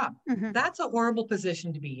my job. Mm-hmm. That's a horrible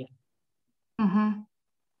position to be in. Mm-hmm.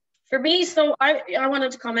 For me, so I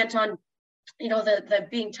wanted to comment on, you know, the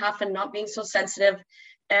being tough and not being so sensitive.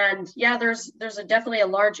 And yeah, there's definitely a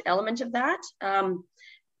large element of that.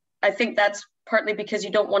 I think that's partly because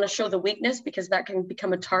you don't want to show the weakness, because that can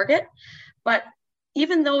become a target. But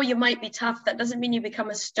even though you might be tough, that doesn't mean you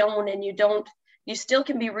become a stone, and you still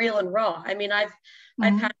can be real and raw. I mean, I've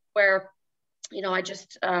had where, you know, I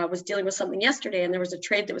just was dealing with something yesterday, and there was a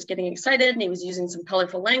trade that was getting excited, and he was using some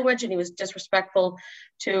colorful language, and he was disrespectful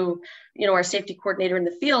to, you know, our safety coordinator in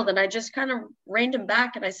the field. And I just kind of reined him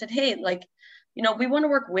back, and I said, hey, like, you know, we want to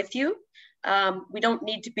work with you. We don't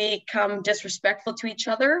need to become disrespectful to each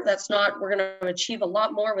other. That's not, we're going to achieve a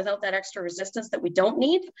lot more without that extra resistance that we don't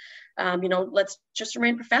need. You know, let's just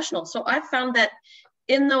remain professional. So I've found that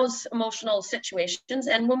in those emotional situations,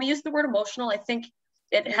 and when we use the word emotional, I think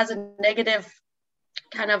it has a negative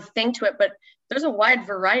kind of thing to it, but there's a wide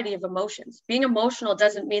variety of emotions. Being emotional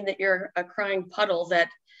doesn't mean that you're a crying puddle that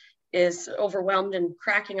is overwhelmed and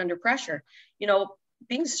cracking under pressure. You know,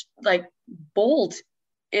 being like bold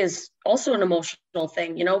is also an emotional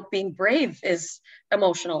thing. You know, being brave is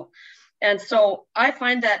emotional. And so I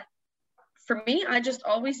find that for me, I just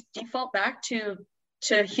always default back to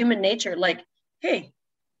human nature. Like, hey,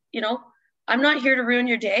 you know, I'm not here to ruin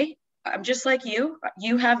your day. I'm just like you.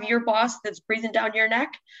 You have your boss that's breathing down your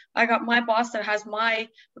neck. I got my boss that has my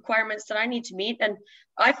requirements that I need to meet. And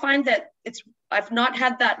I find that I've not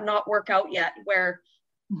had that not work out yet, where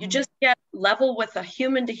you just get level with a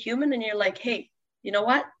human to human, and you're like, hey, you know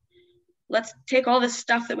what? Let's take all this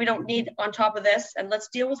stuff that we don't need on top of this, and let's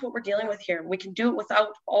deal with what we're dealing with here. We can do it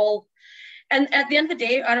without all. And at the end of the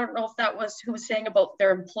day, I don't know if that was who was saying about their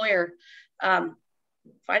employer. Find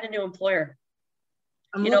a new employer.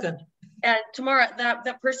 I'm looking. And Tamara,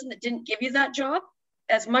 that person that didn't give you that job,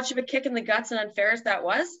 as much of a kick in the guts and unfair as that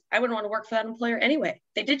was, I wouldn't want to work for that employer anyway.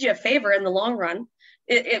 They did you a favor in the long run.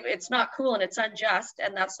 It's not cool, and it's unjust,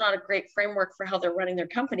 and that's not a great framework for how they're running their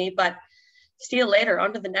company. But see you later,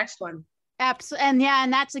 on to the next one. Absolutely.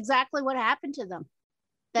 And that's exactly what happened to them.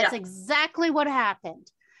 That's exactly what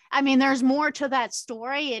happened. I mean, there's more to that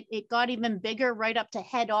story. It got even bigger right up to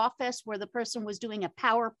head office, where the person was doing a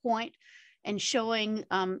PowerPoint and showing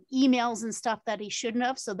emails and stuff that he shouldn't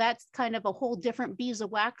have. So that's kind of a whole different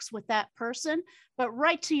beeswax with that person. But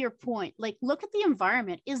right to your point, like, look at the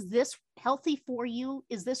environment. Is this healthy for you?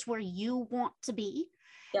 Is this where you want to be?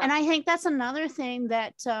 Yeah. And I think that's another thing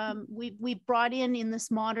that we brought in this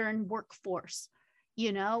modern workforce,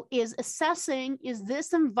 you know, is assessing, is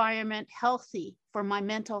this environment healthy for my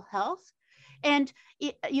mental health? And,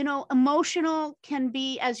 you know, emotional can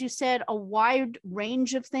be, as you said, a wide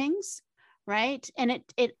range of things, right? And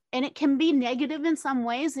it can be negative in some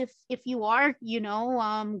ways if you are, you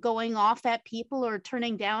know, going off at people or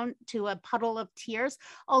turning down to a puddle of tears.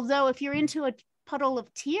 Although if you're into a puddle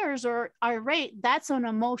of tears or irate, that's an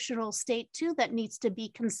emotional state too that needs to be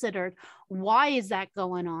considered. Why is that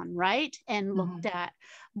going on, right? And looked at.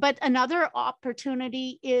 But another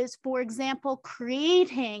opportunity is, for example,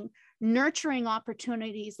 creating nurturing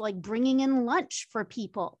opportunities, like bringing in lunch for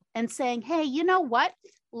people and saying, hey, you know what?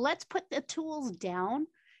 Let's put the tools down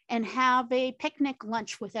and have a picnic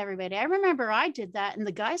lunch with everybody. I remember I did that, and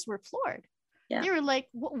the guys were floored. Yeah. They were like,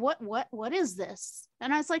 what is this?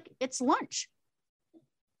 And I was like, it's lunch.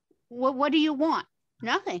 What do you want?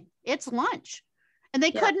 Nothing. It's lunch. And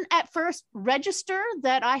they couldn't at first register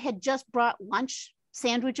that I had just brought lunch,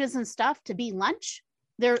 sandwiches and stuff to be lunch.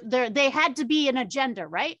 They had to be an agenda,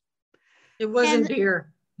 right? It wasn't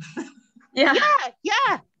beer. Yeah.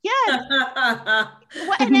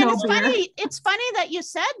 And then it's funny that you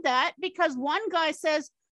said that, because one guy says,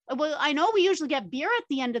 well, I know we usually get beer at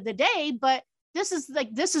the end of the day, but this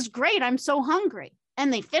is great. I'm so hungry.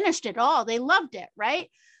 And they finished it all. They loved it, right?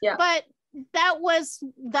 Yeah. But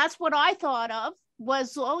that's what I thought of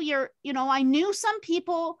was, I knew some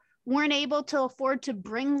people weren't able to afford to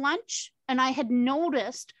bring lunch. And I had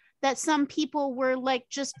noticed that some people were like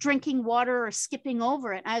just drinking water or skipping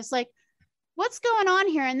over it. I was like, what's going on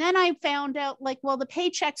here? And then I found out, like, well, the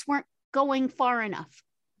paychecks weren't going far enough.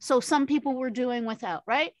 So some people were doing without,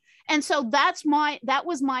 right? And so that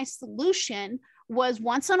was my solution, was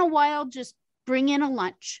once in a while, just bring in a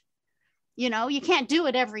lunch. You know, you can't do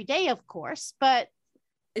it every day, of course, but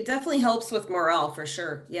It definitely helps with morale for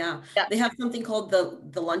sure. Yeah. Yeah. They have something called the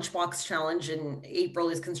Lunchbox Challenge, and April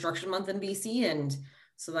is construction month in BC. And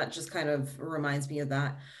so that just kind of reminds me of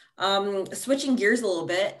that. Switching gears a little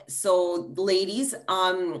bit. So ladies,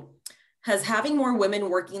 has having more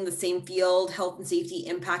women working in the same field, health and safety,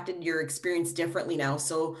 impacted your experience differently now?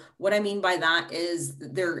 So what I mean by that is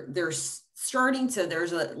they're starting to,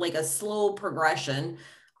 there's a slow progression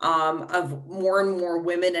of more and more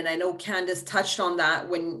women. And I know Candace touched on that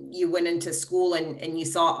when you went into school and you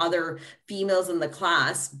saw other females in the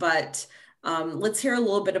class, but let's hear a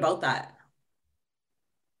little bit about that.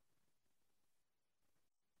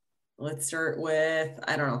 Let's start with,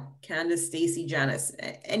 I don't know, Candace, Stacy, Janice,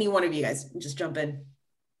 any one of you guys, just jump in.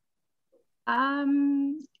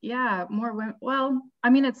 Yeah, more women. Well, I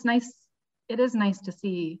mean, it's nice. It is nice to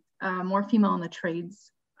see more female in the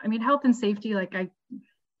trades. I mean, health and safety, like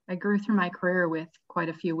I grew through my career with quite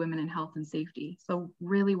a few women in health and safety. So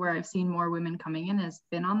really where I've seen more women coming in has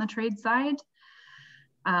been on the trade side.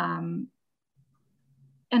 And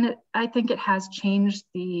I think it has changed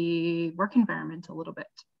the work environment a little bit.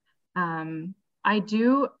 I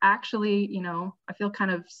do actually, you know, I feel kind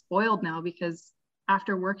of spoiled now because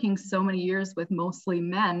after working so many years with mostly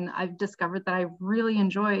men, I've discovered that I really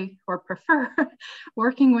enjoy or prefer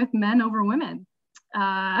working with men over women.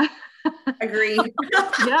 Agree.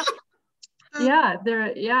 Yeah,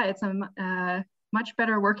 it's a much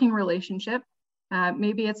better working relationship.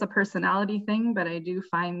 Maybe it's a personality thing, but I do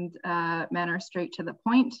find men are straight to the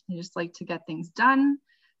point. They just like to get things done.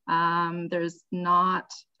 There's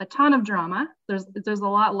not a ton of drama. There's a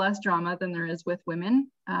lot less drama than there is with women.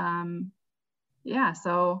 Yeah,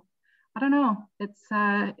 so I don't know.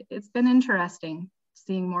 It's been interesting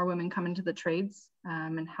seeing more women come into the trades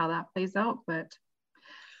and how that plays out. But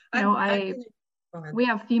you know, we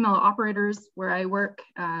have female operators where I work.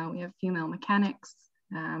 We have female mechanics.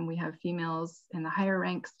 We have females in the higher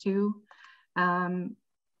ranks too. I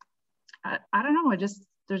don't know.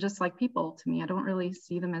 They're just like people to me. I don't really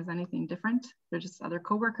see them as anything different. They're just other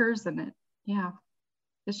coworkers, and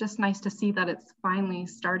it's just nice to see that it's finally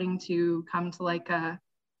starting to come to like I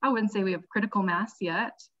wouldn't say we have critical mass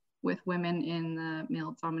yet with women in the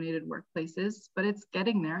male-dominated workplaces, but it's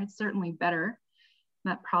getting there. It's certainly better.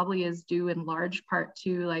 That probably is due in large part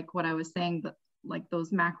to like what I was saying, that like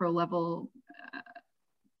those macro level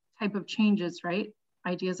type of changes, right?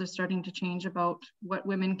 Ideas are starting to change about what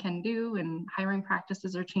women can do, and hiring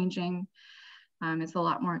practices are changing. It's a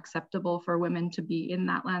lot more acceptable for women to be in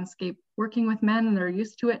that landscape working with men, and they're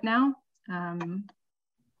used to it now.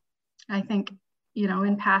 I think, you know,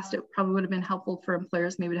 in past, it probably would have been helpful for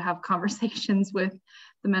employers maybe to have conversations with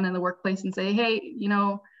the men in the workplace and say, hey, you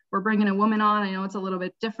know, we're bringing a woman on. I know it's a little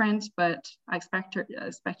bit different, but I expect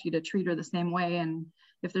you to treat her the same way. And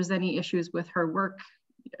if there's any issues with her work,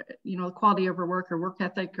 you know, the quality of her work or work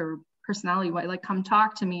ethic or personality, like come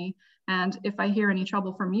talk to me. And if I hear any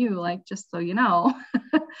trouble from you, like, just so you know,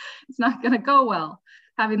 it's not going to go well.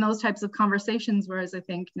 Having those types of conversations, whereas I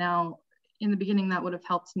think now in the beginning that would have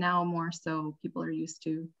helped, now more so people are used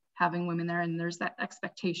to having women there, and there's that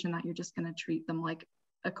expectation that you're just going to treat them like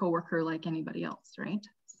a coworker like anybody else, right?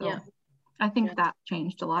 So yeah. I think that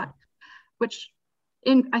changed a lot, which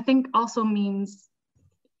I think also means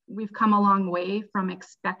we've come a long way from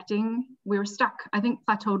expecting. We were stuck, I think,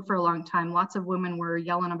 plateaued for a long time. Lots of women were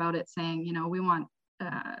yelling about it, saying, you know, we want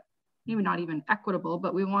maybe not even equitable,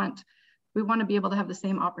 but we want to be able to have the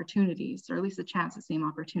same opportunities, or at least a chance at same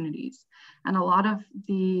opportunities. And a lot of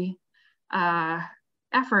the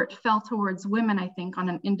effort fell towards women, I think, on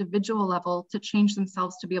an individual level to change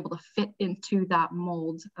themselves to be able to fit into that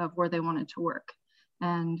mold of where they wanted to work.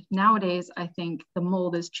 And nowadays, I think the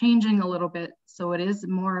mold is changing a little bit. So it is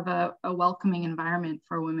more of a welcoming environment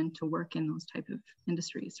for women to work in those type of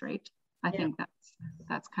industries, right? I think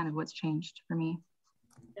that's kind of what's changed for me.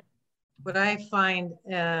 What I find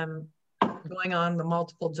going on the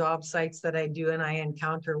multiple job sites that I do, and I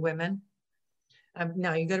encounter women.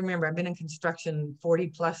 Now you got to remember, I've been in construction 40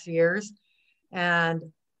 plus years, and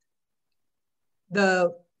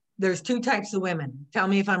there's two types of women. Tell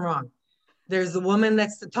me if I'm wrong. There's the woman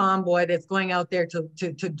that's the tomboy that's going out there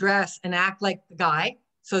to dress and act like the guy,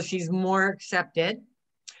 so she's more accepted.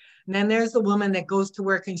 And then there's the woman that goes to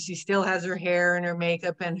work and she still has her hair and her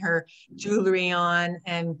makeup and her jewelry on.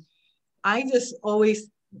 And I always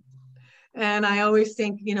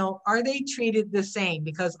think, you know, are they treated the same?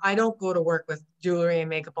 Because I don't go to work with jewelry and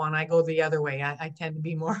makeup on. I go the other way. I tend to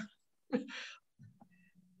be more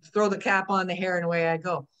throw the cap on the hair and away I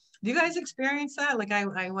go. Do you guys experience that? Like,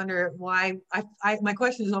 I wonder why, my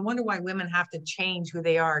question is, I wonder why women have to change who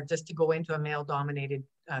they are just to go into a male-dominated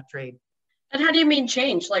trade. And how do you mean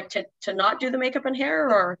change? Like to not do the makeup and hair,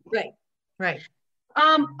 or? Right.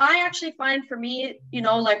 I actually find for me, you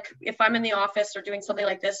know, like if I'm in the office or doing something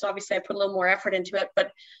like this, obviously I put a little more effort into it,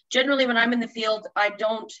 but generally when I'm in the field, I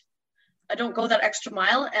don't go that extra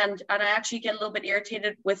mile. And I actually get a little bit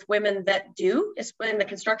irritated with women that do, in the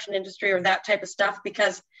construction industry or that type of stuff,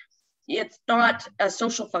 because it's not a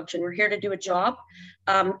social function. We're here to do a job.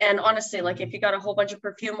 And honestly, like if you got a whole bunch of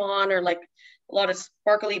perfume on, or like a lot of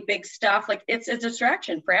sparkly big stuff, like it's a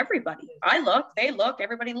distraction for everybody. I look, they look,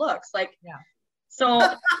 everybody looks like, Yeah. So,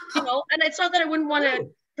 you know, and it's not that I wouldn't want to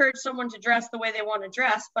encourage someone to dress the way they want to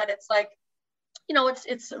dress, but it's like, you know,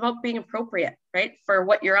 it's about being appropriate, right? For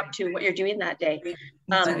what you're up to, what you're doing that day.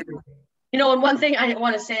 You know, and one thing I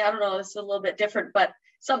want to say, I don't know, this is a little bit different, but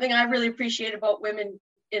something I really appreciate about women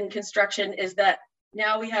in construction is that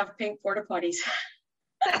now we have pink porta potties.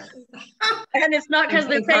 And it's not because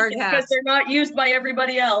they're pink, it's because they're not used by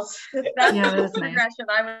everybody else. That's the progression,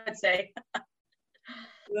 I would say.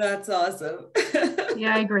 That's awesome.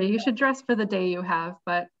 Yeah, I agree. You should dress for the day you have,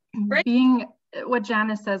 but being what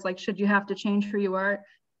Janice says, like, should you have to change who you are?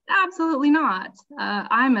 Absolutely not.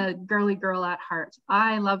 I'm a girly girl at heart.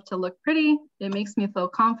 I love to look pretty. It makes me feel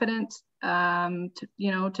confident,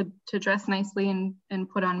 to dress nicely and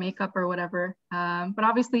put on makeup or whatever. But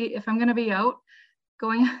obviously, if I'm going to be out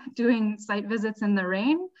doing site visits in the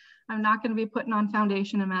rain, I'm not going to be putting on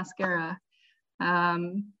foundation and mascara.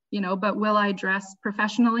 But will I dress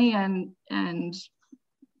professionally and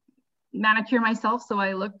manicure myself so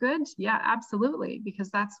I look good? Yeah, absolutely. Because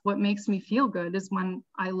that's what makes me feel good, is when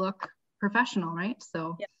I look professional, right?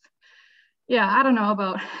 So yeah, I don't know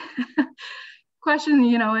about question,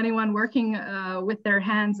 anyone working with their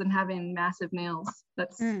hands and having massive nails.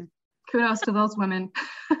 That's kudos to those women.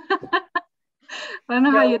 I don't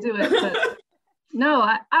know how you do it, but no,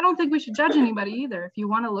 I don't think we should judge anybody either. If you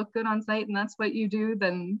want to look good on site and that's what you do,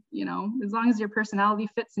 then, as long as your personality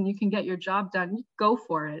fits and you can get your job done, go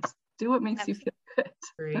for it. Do what makes you feel good.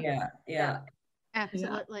 Yeah.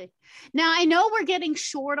 Absolutely. Yeah. Now, I know we're getting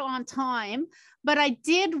short on time, but I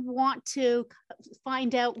did want to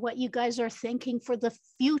find out what you guys are thinking for the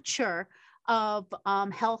future of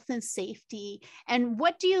health and safety. And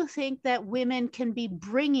what do you think that women can be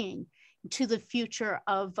bringing to the future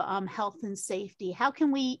of health and safety? How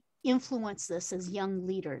can we influence this as young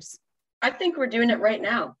leaders? I think we're doing it right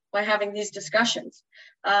now by having these discussions.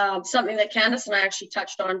 Something that Candace and I actually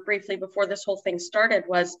touched on briefly before this whole thing started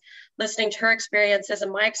was listening to her experiences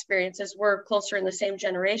and my experiences. We're closer in the same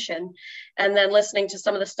generation. And then listening to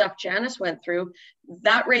some of the stuff Janice went through,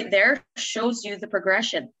 that right there shows you the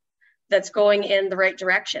progression that's going in the right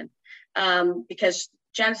direction. Because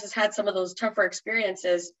Janice has had some of those tougher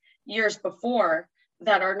experiences years before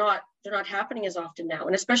that they're not happening as often now,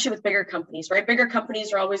 and especially with bigger companies, right? Bigger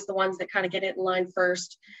companies are always the ones that kind of get it in line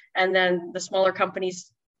first, and then the smaller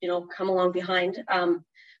companies, come along behind.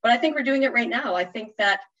 But I think we're doing it right now. I think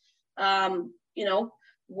that,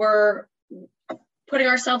 we're putting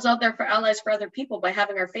ourselves out there for allies for other people by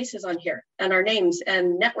having our faces on here and our names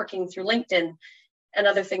and networking through LinkedIn and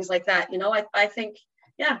other things like that. I think,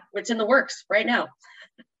 it's in the works right now.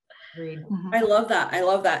 I love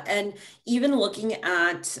that. And even looking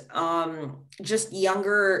at just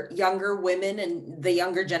younger women and the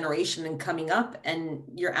younger generation and coming up, and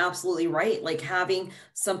you're absolutely right. Like having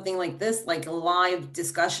something like this, like a live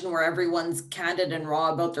discussion where everyone's candid and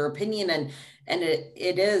raw about their opinion, and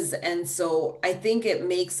it is. And so I think it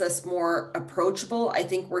makes us more approachable. I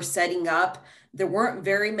think we're setting up, there weren't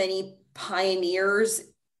very many pioneers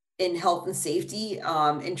in health and safety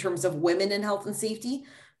in terms of women in health and safety.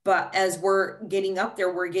 But as we're getting up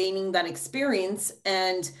there, we're gaining that experience,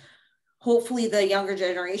 and hopefully the younger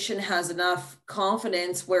generation has enough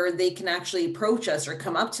confidence where they can actually approach us or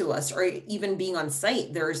come up to us, or even being on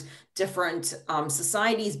site. There's different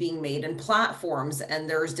societies being made and platforms, and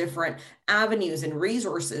there's different avenues and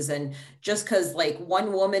resources. And just because like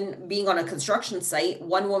one woman being on a construction site,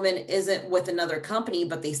 one woman isn't with another company,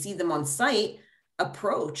 but they see them on site,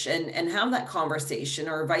 approach and have that conversation,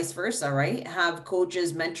 or vice versa, right? Have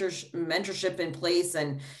coaches, mentorship in place,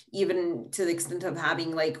 and even to the extent of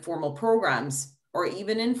having like formal programs or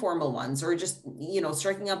even informal ones, or just,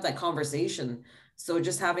 striking up that conversation. So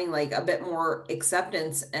just having like a bit more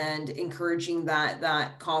acceptance and encouraging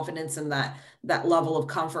that confidence and that level of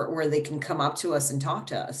comfort where they can come up to us and talk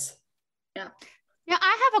to us. Yeah,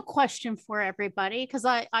 I have a question for everybody, because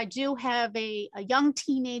I do have a young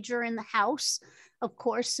teenager in the house, of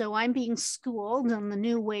course, so I'm being schooled on the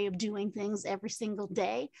new way of doing things every single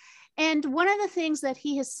day. And one of the things that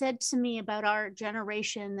he has said to me about our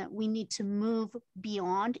generation that we need to move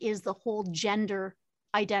beyond is the whole gender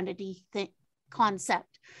identity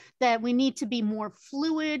concept, that we need to be more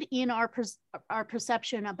fluid in our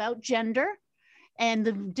perception about gender and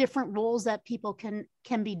the different roles that people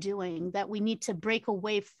can be doing, that we need to break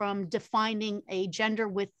away from defining a gender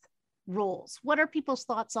with roles. What are people's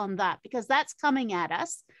thoughts on that? Because that's coming at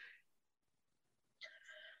us.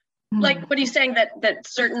 Like, what are you saying, that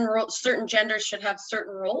certain genders should have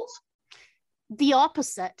certain roles? The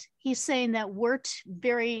opposite. He's saying that we're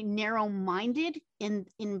very narrow-minded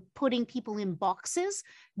in putting people in boxes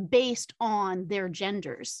based on their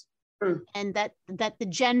genders, and that the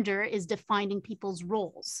gender is defining people's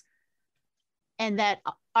roles, and that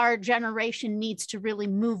our generation needs to really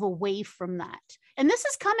move away from that. And this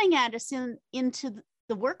is coming at us into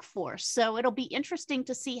the workforce. So it'll be interesting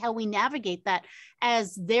to see how we navigate that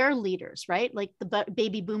as their leaders, right? Like the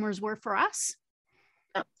baby boomers were for us.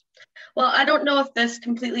 Well, I don't know if this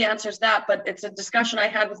completely answers that, but it's a discussion I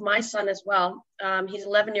had with my son as well. He's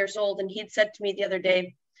 11 years old, and he'd said to me the other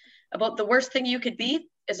day about the worst thing you could be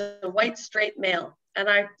is a white straight male. And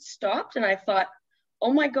I stopped and I thought,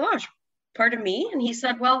 oh my gosh, pardon me. And he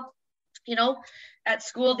said, well, you know, at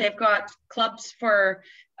school they've got clubs for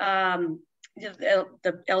the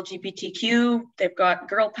LGBTQ, they've got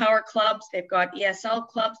girl power clubs, they've got ESL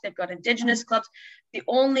clubs, they've got Indigenous clubs. The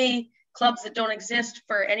only clubs that don't exist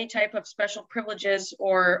for any type of special privileges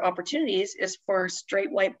or opportunities is for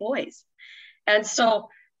straight white boys. And so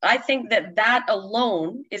I think that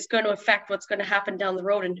alone is going to affect what's going to happen down the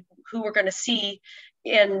road and who we're going to see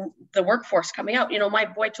in the workforce coming out. You know, my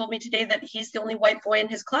boy told me today that he's the only white boy in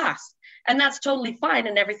his class, and that's totally fine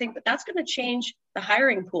and everything, but that's going to change the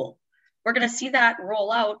hiring pool. We're going to see that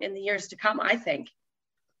roll out in the years to come, I think.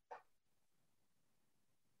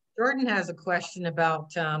 Jordan has a question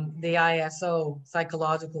about the ISO,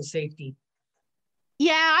 psychological safety.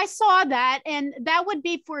 Yeah, I saw that, and that would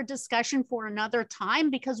be for a discussion for another time,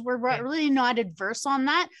 because we're really not adverse on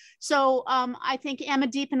that. So I think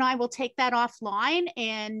Amandeep and I will take that offline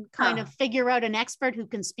and kind of figure out an expert who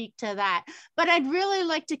can speak to that. But I'd really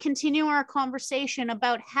like to continue our conversation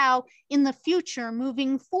about how in the future,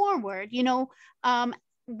 moving forward, you know,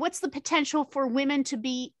 what's the potential for women to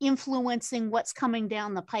be influencing what's coming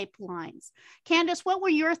down the pipelines? Candace, what were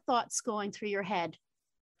your thoughts going through your head?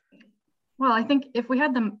 Well, I think if we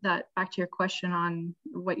had that back to your question on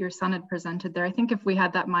what your son had presented there, I think if we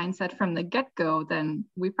had that mindset from the get-go, then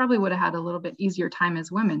we probably would have had a little bit easier time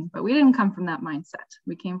as women, but we didn't come from that mindset.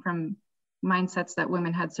 We came from mindsets that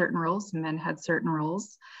women had certain roles, men had certain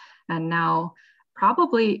roles. And now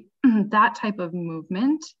probably that type of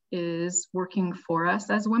movement is working for us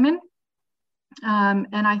as women. And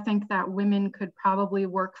I think that women could probably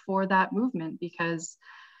work for that movement because,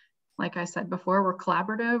 like I said before, we're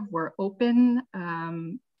collaborative, we're open.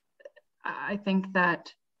 I think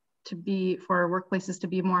that for our workplaces to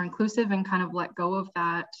be more inclusive and kind of let go of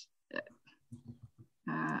that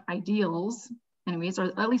ideals, anyways, or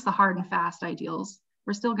at least the hard and fast ideals.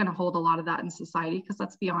 We're still going to hold a lot of that in society because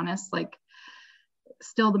let's be honest, like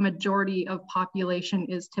still the majority of population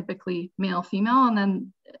is typically male, female, and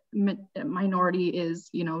then minority is,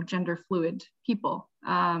 you know, gender fluid people.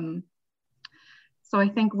 So I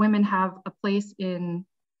think women have a place in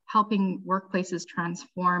helping workplaces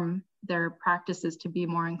transform their practices to be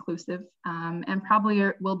more inclusive, and probably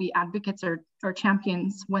will be advocates or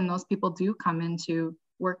champions when those people do come into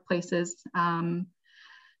workplaces,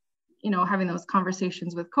 you know, having those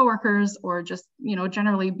conversations with coworkers or just, you know,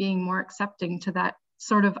 generally being more accepting to that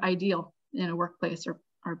sort of ideal in a workplace or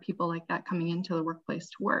people like that coming into the workplace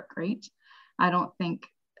to work, right? I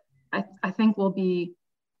think we'll be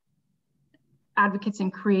advocates in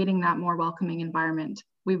creating that more welcoming environment.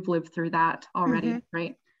 We've lived through that already,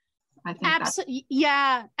 right? I think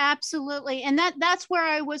yeah, absolutely. And that's where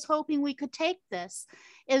I was hoping we could take this,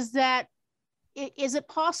 is that is it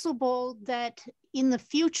possible that in the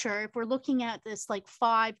future, if we're looking at this like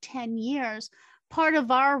 5-10 years, part of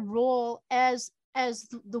our role as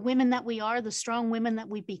the women that we are, the strong women that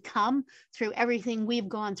we become through everything we've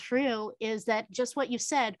gone through, is that just what you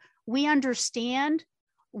said, we understand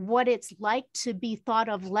what it's like to be thought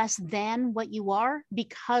of less than what you are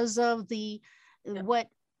because of the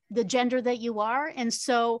gender that you are. And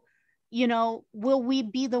so, you know, will we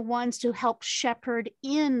be the ones to help shepherd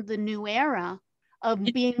in the new era of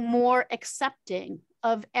being more accepting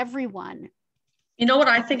of everyone? You know what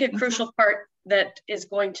I think a crucial part that is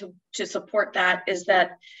going to support that is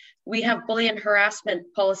that we have bully and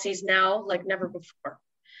harassment policies now like never before.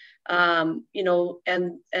 You know,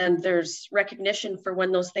 and there's recognition for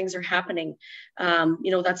when those things are happening.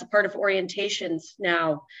 You know, that's a part of orientations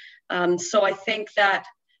now. So I think that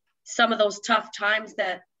some of those tough times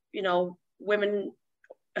that, you know, women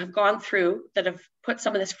have gone through, that have put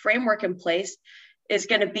some of this framework in place, is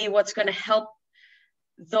going to be what's going to help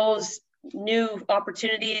those new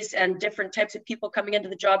opportunities and different types of people coming into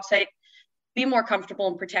the job site be more comfortable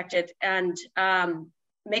and protected, and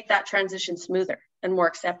make that transition smoother and more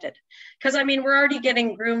accepted. Because I mean, we're already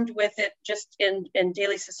getting groomed with it just in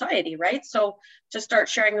daily society, right? So to start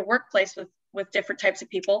sharing the workplace with different types of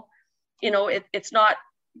people, you know, it's not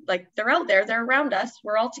like they're out there, they're around us,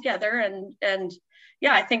 we're all together. And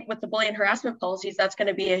yeah, I think with the bullying and harassment policies, that's going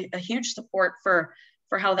to be a huge support for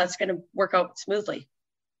how that's going to work out smoothly.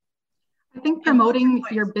 I think promoting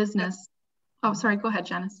your business. Oh, sorry, go ahead,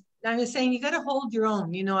 Janice. I was saying, you got to hold your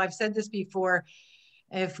own. You know, I've said this before.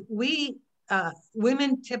 If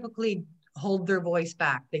women typically hold their voice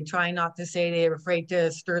back, they try not to say, they're afraid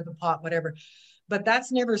to stir the pot, whatever. But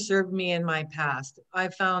that's never served me in my past. I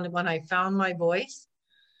found when I found my voice,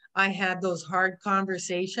 I had those hard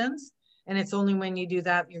conversations. And it's only when you do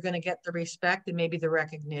that, you're going to get the respect and maybe the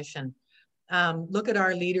recognition. Look at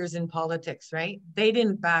our leaders in politics, right? They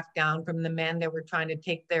didn't back down from the men that were trying to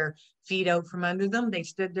take their feet out from under them. They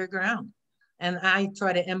stood their ground. And I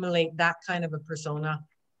try to emulate that kind of a persona.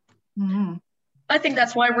 Mm-hmm. I think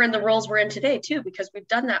that's why we're in the roles we're in today too, because we've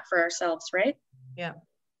done that for ourselves, right? Yeah.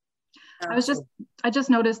 I just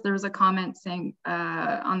noticed there was a comment saying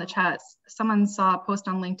on the chat, someone saw a post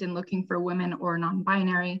on LinkedIn looking for women or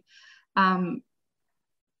non-binary,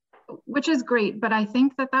 which is great, but I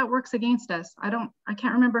think that works against us. I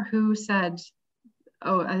can't remember who said,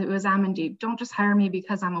 oh, it was Amandeep, don't just hire me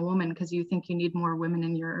because I'm a woman because you think you need more women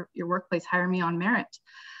in your workplace, hire me on merit.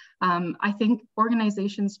 I think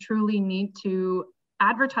organizations truly need to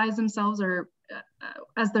advertise themselves or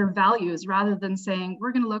as their values, rather than saying,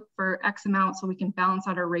 we're going to look for X amount so we can balance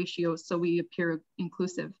out our ratios so we appear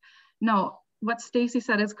inclusive. No, what Stacey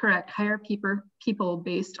said is correct. Hire people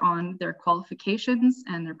based on their qualifications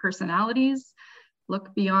and their personalities.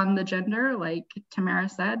 Look beyond the gender, like Tamara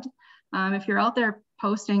said. If you're out there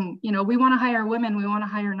posting, you know, we want to hire women, we want to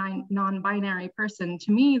hire non-binary person,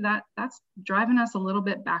 to me, that's driving us a little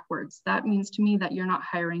bit backwards. That means to me that you're not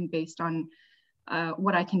hiring based on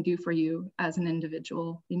what I can do for you as an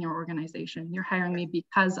individual in your organization. You're hiring me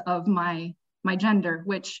because of my gender,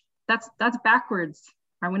 which that's backwards.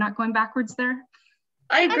 Are we not going backwards there?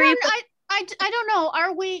 I agree. I don't know.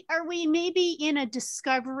 Are we maybe in a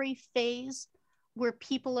discovery phase where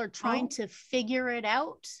people are trying to figure it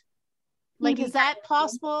out? Like, is that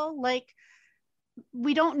possible? Like,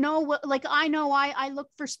 we don't know what, like, I know I look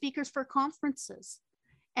for speakers for conferences,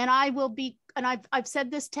 and I've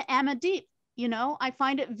said this to Amandeep, you know, I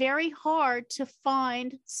find it very hard to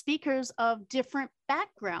find speakers of different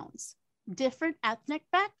backgrounds, different ethnic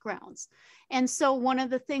backgrounds. And so one of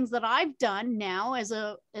the things that I've done now as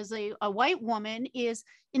a white woman is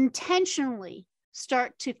intentionally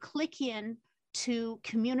start to click in to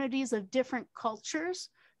communities of different cultures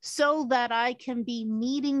so that I can be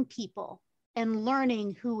meeting people and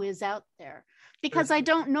learning who is out there, because I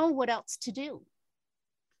don't know what else to do.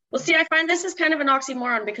 Well, see, I find this is kind of an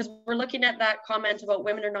oxymoron, because we're looking at that comment about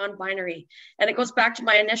women are non-binary, and it goes back to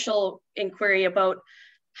my initial inquiry about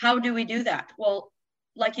how do we do that? Well,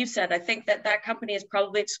 like you said, I think that company is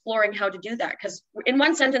probably exploring how to do that, because in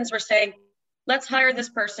one sentence we're saying, let's hire this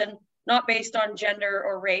person, not based on gender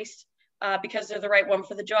or race, because they're the right one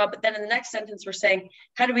for the job. But then in the next sentence, we're saying,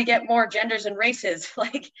 how do we get more genders and races?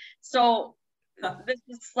 Like, so this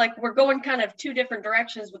is like, we're going kind of two different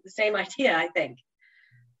directions with the same idea, I think.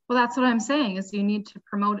 Well, that's what I'm saying, is you need to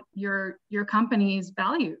promote your company's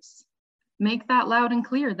values. Make that loud and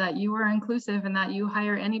clear that you are inclusive and that you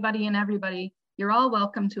hire anybody and everybody. You're all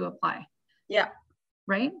welcome to apply. Yeah.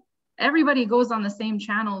 Right? Everybody goes on the same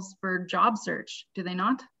channels for job search, do they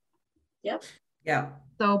not? Yep. Yeah.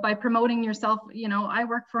 So by promoting yourself, you know, I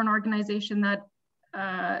work for an organization that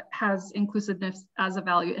has inclusiveness as a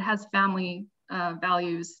value. It has family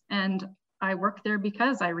values, and I work there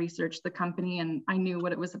because I researched the company and I knew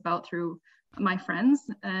what it was about through my friends.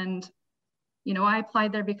 And, you know, I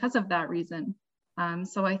applied there because of that reason.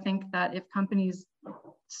 So I think that if companies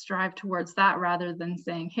strive towards that, rather than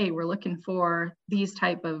saying, hey, we're looking for these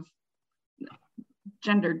type of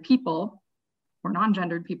gendered people or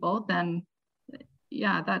non-gendered people, then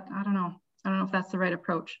yeah, I don't know if that's the right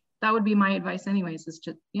approach. That would be my advice anyways, is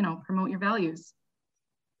to, you know, promote your values.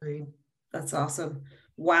 Great. That's awesome.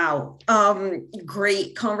 Wow.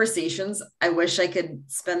 Great conversations. I wish I could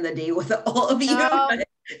spend the day with all of you.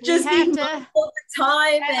 Just being all the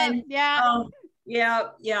time. And Yeah,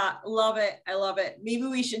 love it. I love it. Maybe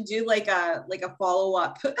we should do like a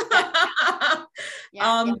follow-up.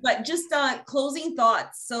 But just closing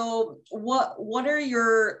thoughts. So what are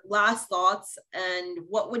your last thoughts, and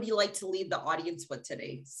what would you like to leave the audience with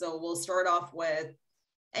today? So we'll start off with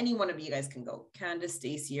any one of you guys can go. Candace,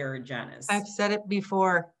 Stacey, or Janice. I've said it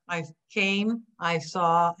before. I came, I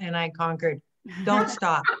saw, and I conquered. Don't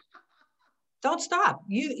stop. Don't stop.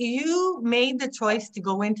 You made the choice to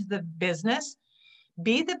go into the business.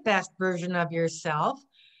 Be the best version of yourself,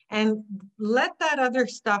 and let that other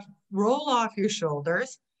stuff roll off your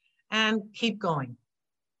shoulders and keep going.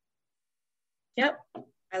 Yep.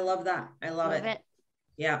 I love that. I love it.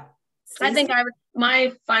 Yeah. I think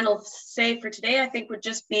my final say for today, I think, would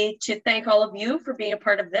just be to thank all of you for being a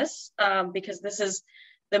part of this, because this is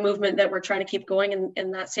the movement that we're trying to keep going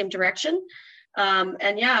in that same direction.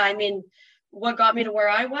 And yeah, I mean, what got me to where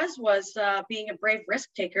I was being a brave risk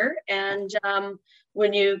taker. And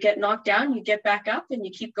when you get knocked down, you get back up and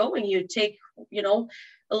you keep going. You take, you know,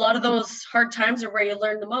 a lot of those hard times are where you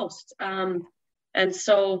learn the most. And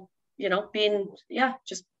so, you know,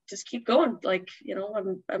 just keep going. Like, you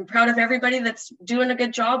know, I'm proud of everybody that's doing a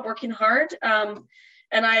good job, working hard. And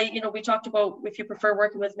you know, we talked about if you prefer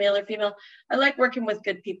working with male or female. I like working with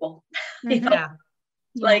good people. You know?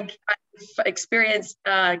 Like I've experienced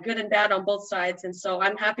good and bad on both sides. And so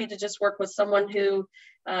I'm happy to just work with someone who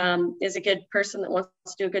is a good person that wants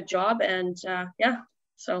to do a good job. And yeah,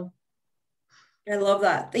 so. I love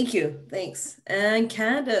that. Thank you. Thanks. And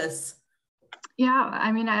Candace. Yeah,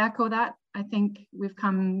 I mean, I echo that. I think we've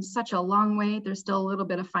come such a long way. There's still a little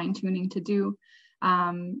bit of fine tuning to do.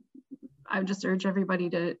 I would just urge everybody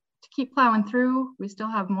to keep plowing through. We still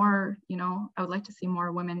have more, you know, I would like to see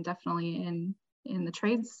more women definitely in the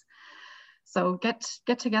trades. So get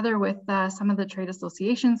together with some of the trade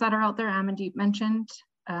associations that are out there. Amandeep mentioned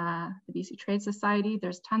the BC Trade Society.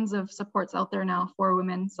 There's tons of supports out there now for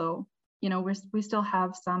women. So, you know, we still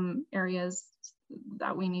have some areas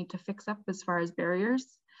that we need to fix up as far as barriers.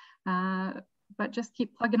 But just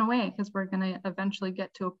keep plugging away, because we're going to eventually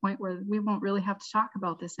get to a point where we won't really have to talk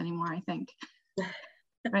about this anymore, I think.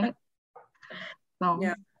 Right? So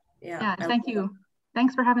yeah, thank you.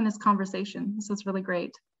 Thanks for having this conversation. This was really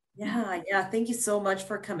great. Yeah. Thank you so much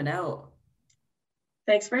for coming out.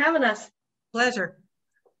 Thanks for having us. Pleasure.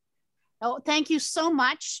 Oh, thank you so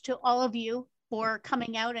much to all of you for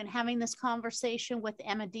coming out and having this conversation with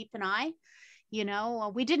Amandeep and I. You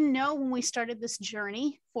know, we didn't know when we started this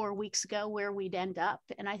journey 4 weeks ago where we'd end up.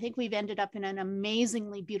 And I think we've ended up in an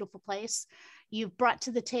amazingly beautiful place. You've brought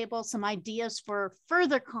to the table some ideas for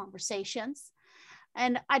further conversations.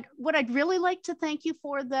 And what I'd really like to thank you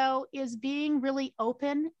for, though, is being really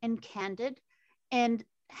open and candid and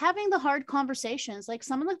having the hard conversations. Like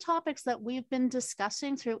some of the topics that we've been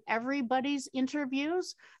discussing through everybody's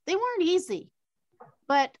interviews, they weren't easy.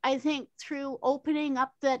 But I think through opening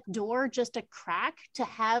up that door just a crack to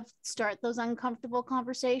start those uncomfortable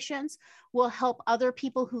conversations will help other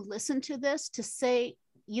people who listen to this to say,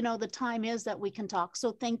 you know, the time is that we can talk.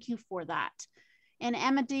 So thank you for that. And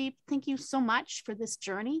Amandeep, thank you so much for this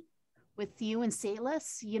journey with you and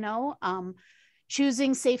Salis, you know,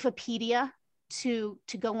 choosing Safeopedia to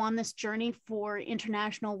go on this journey for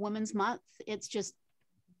International Women's Month. It's just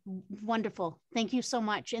wonderful. Thank you so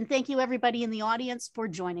much. And thank you everybody in the audience for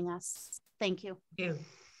joining us. Thank you. Thank you.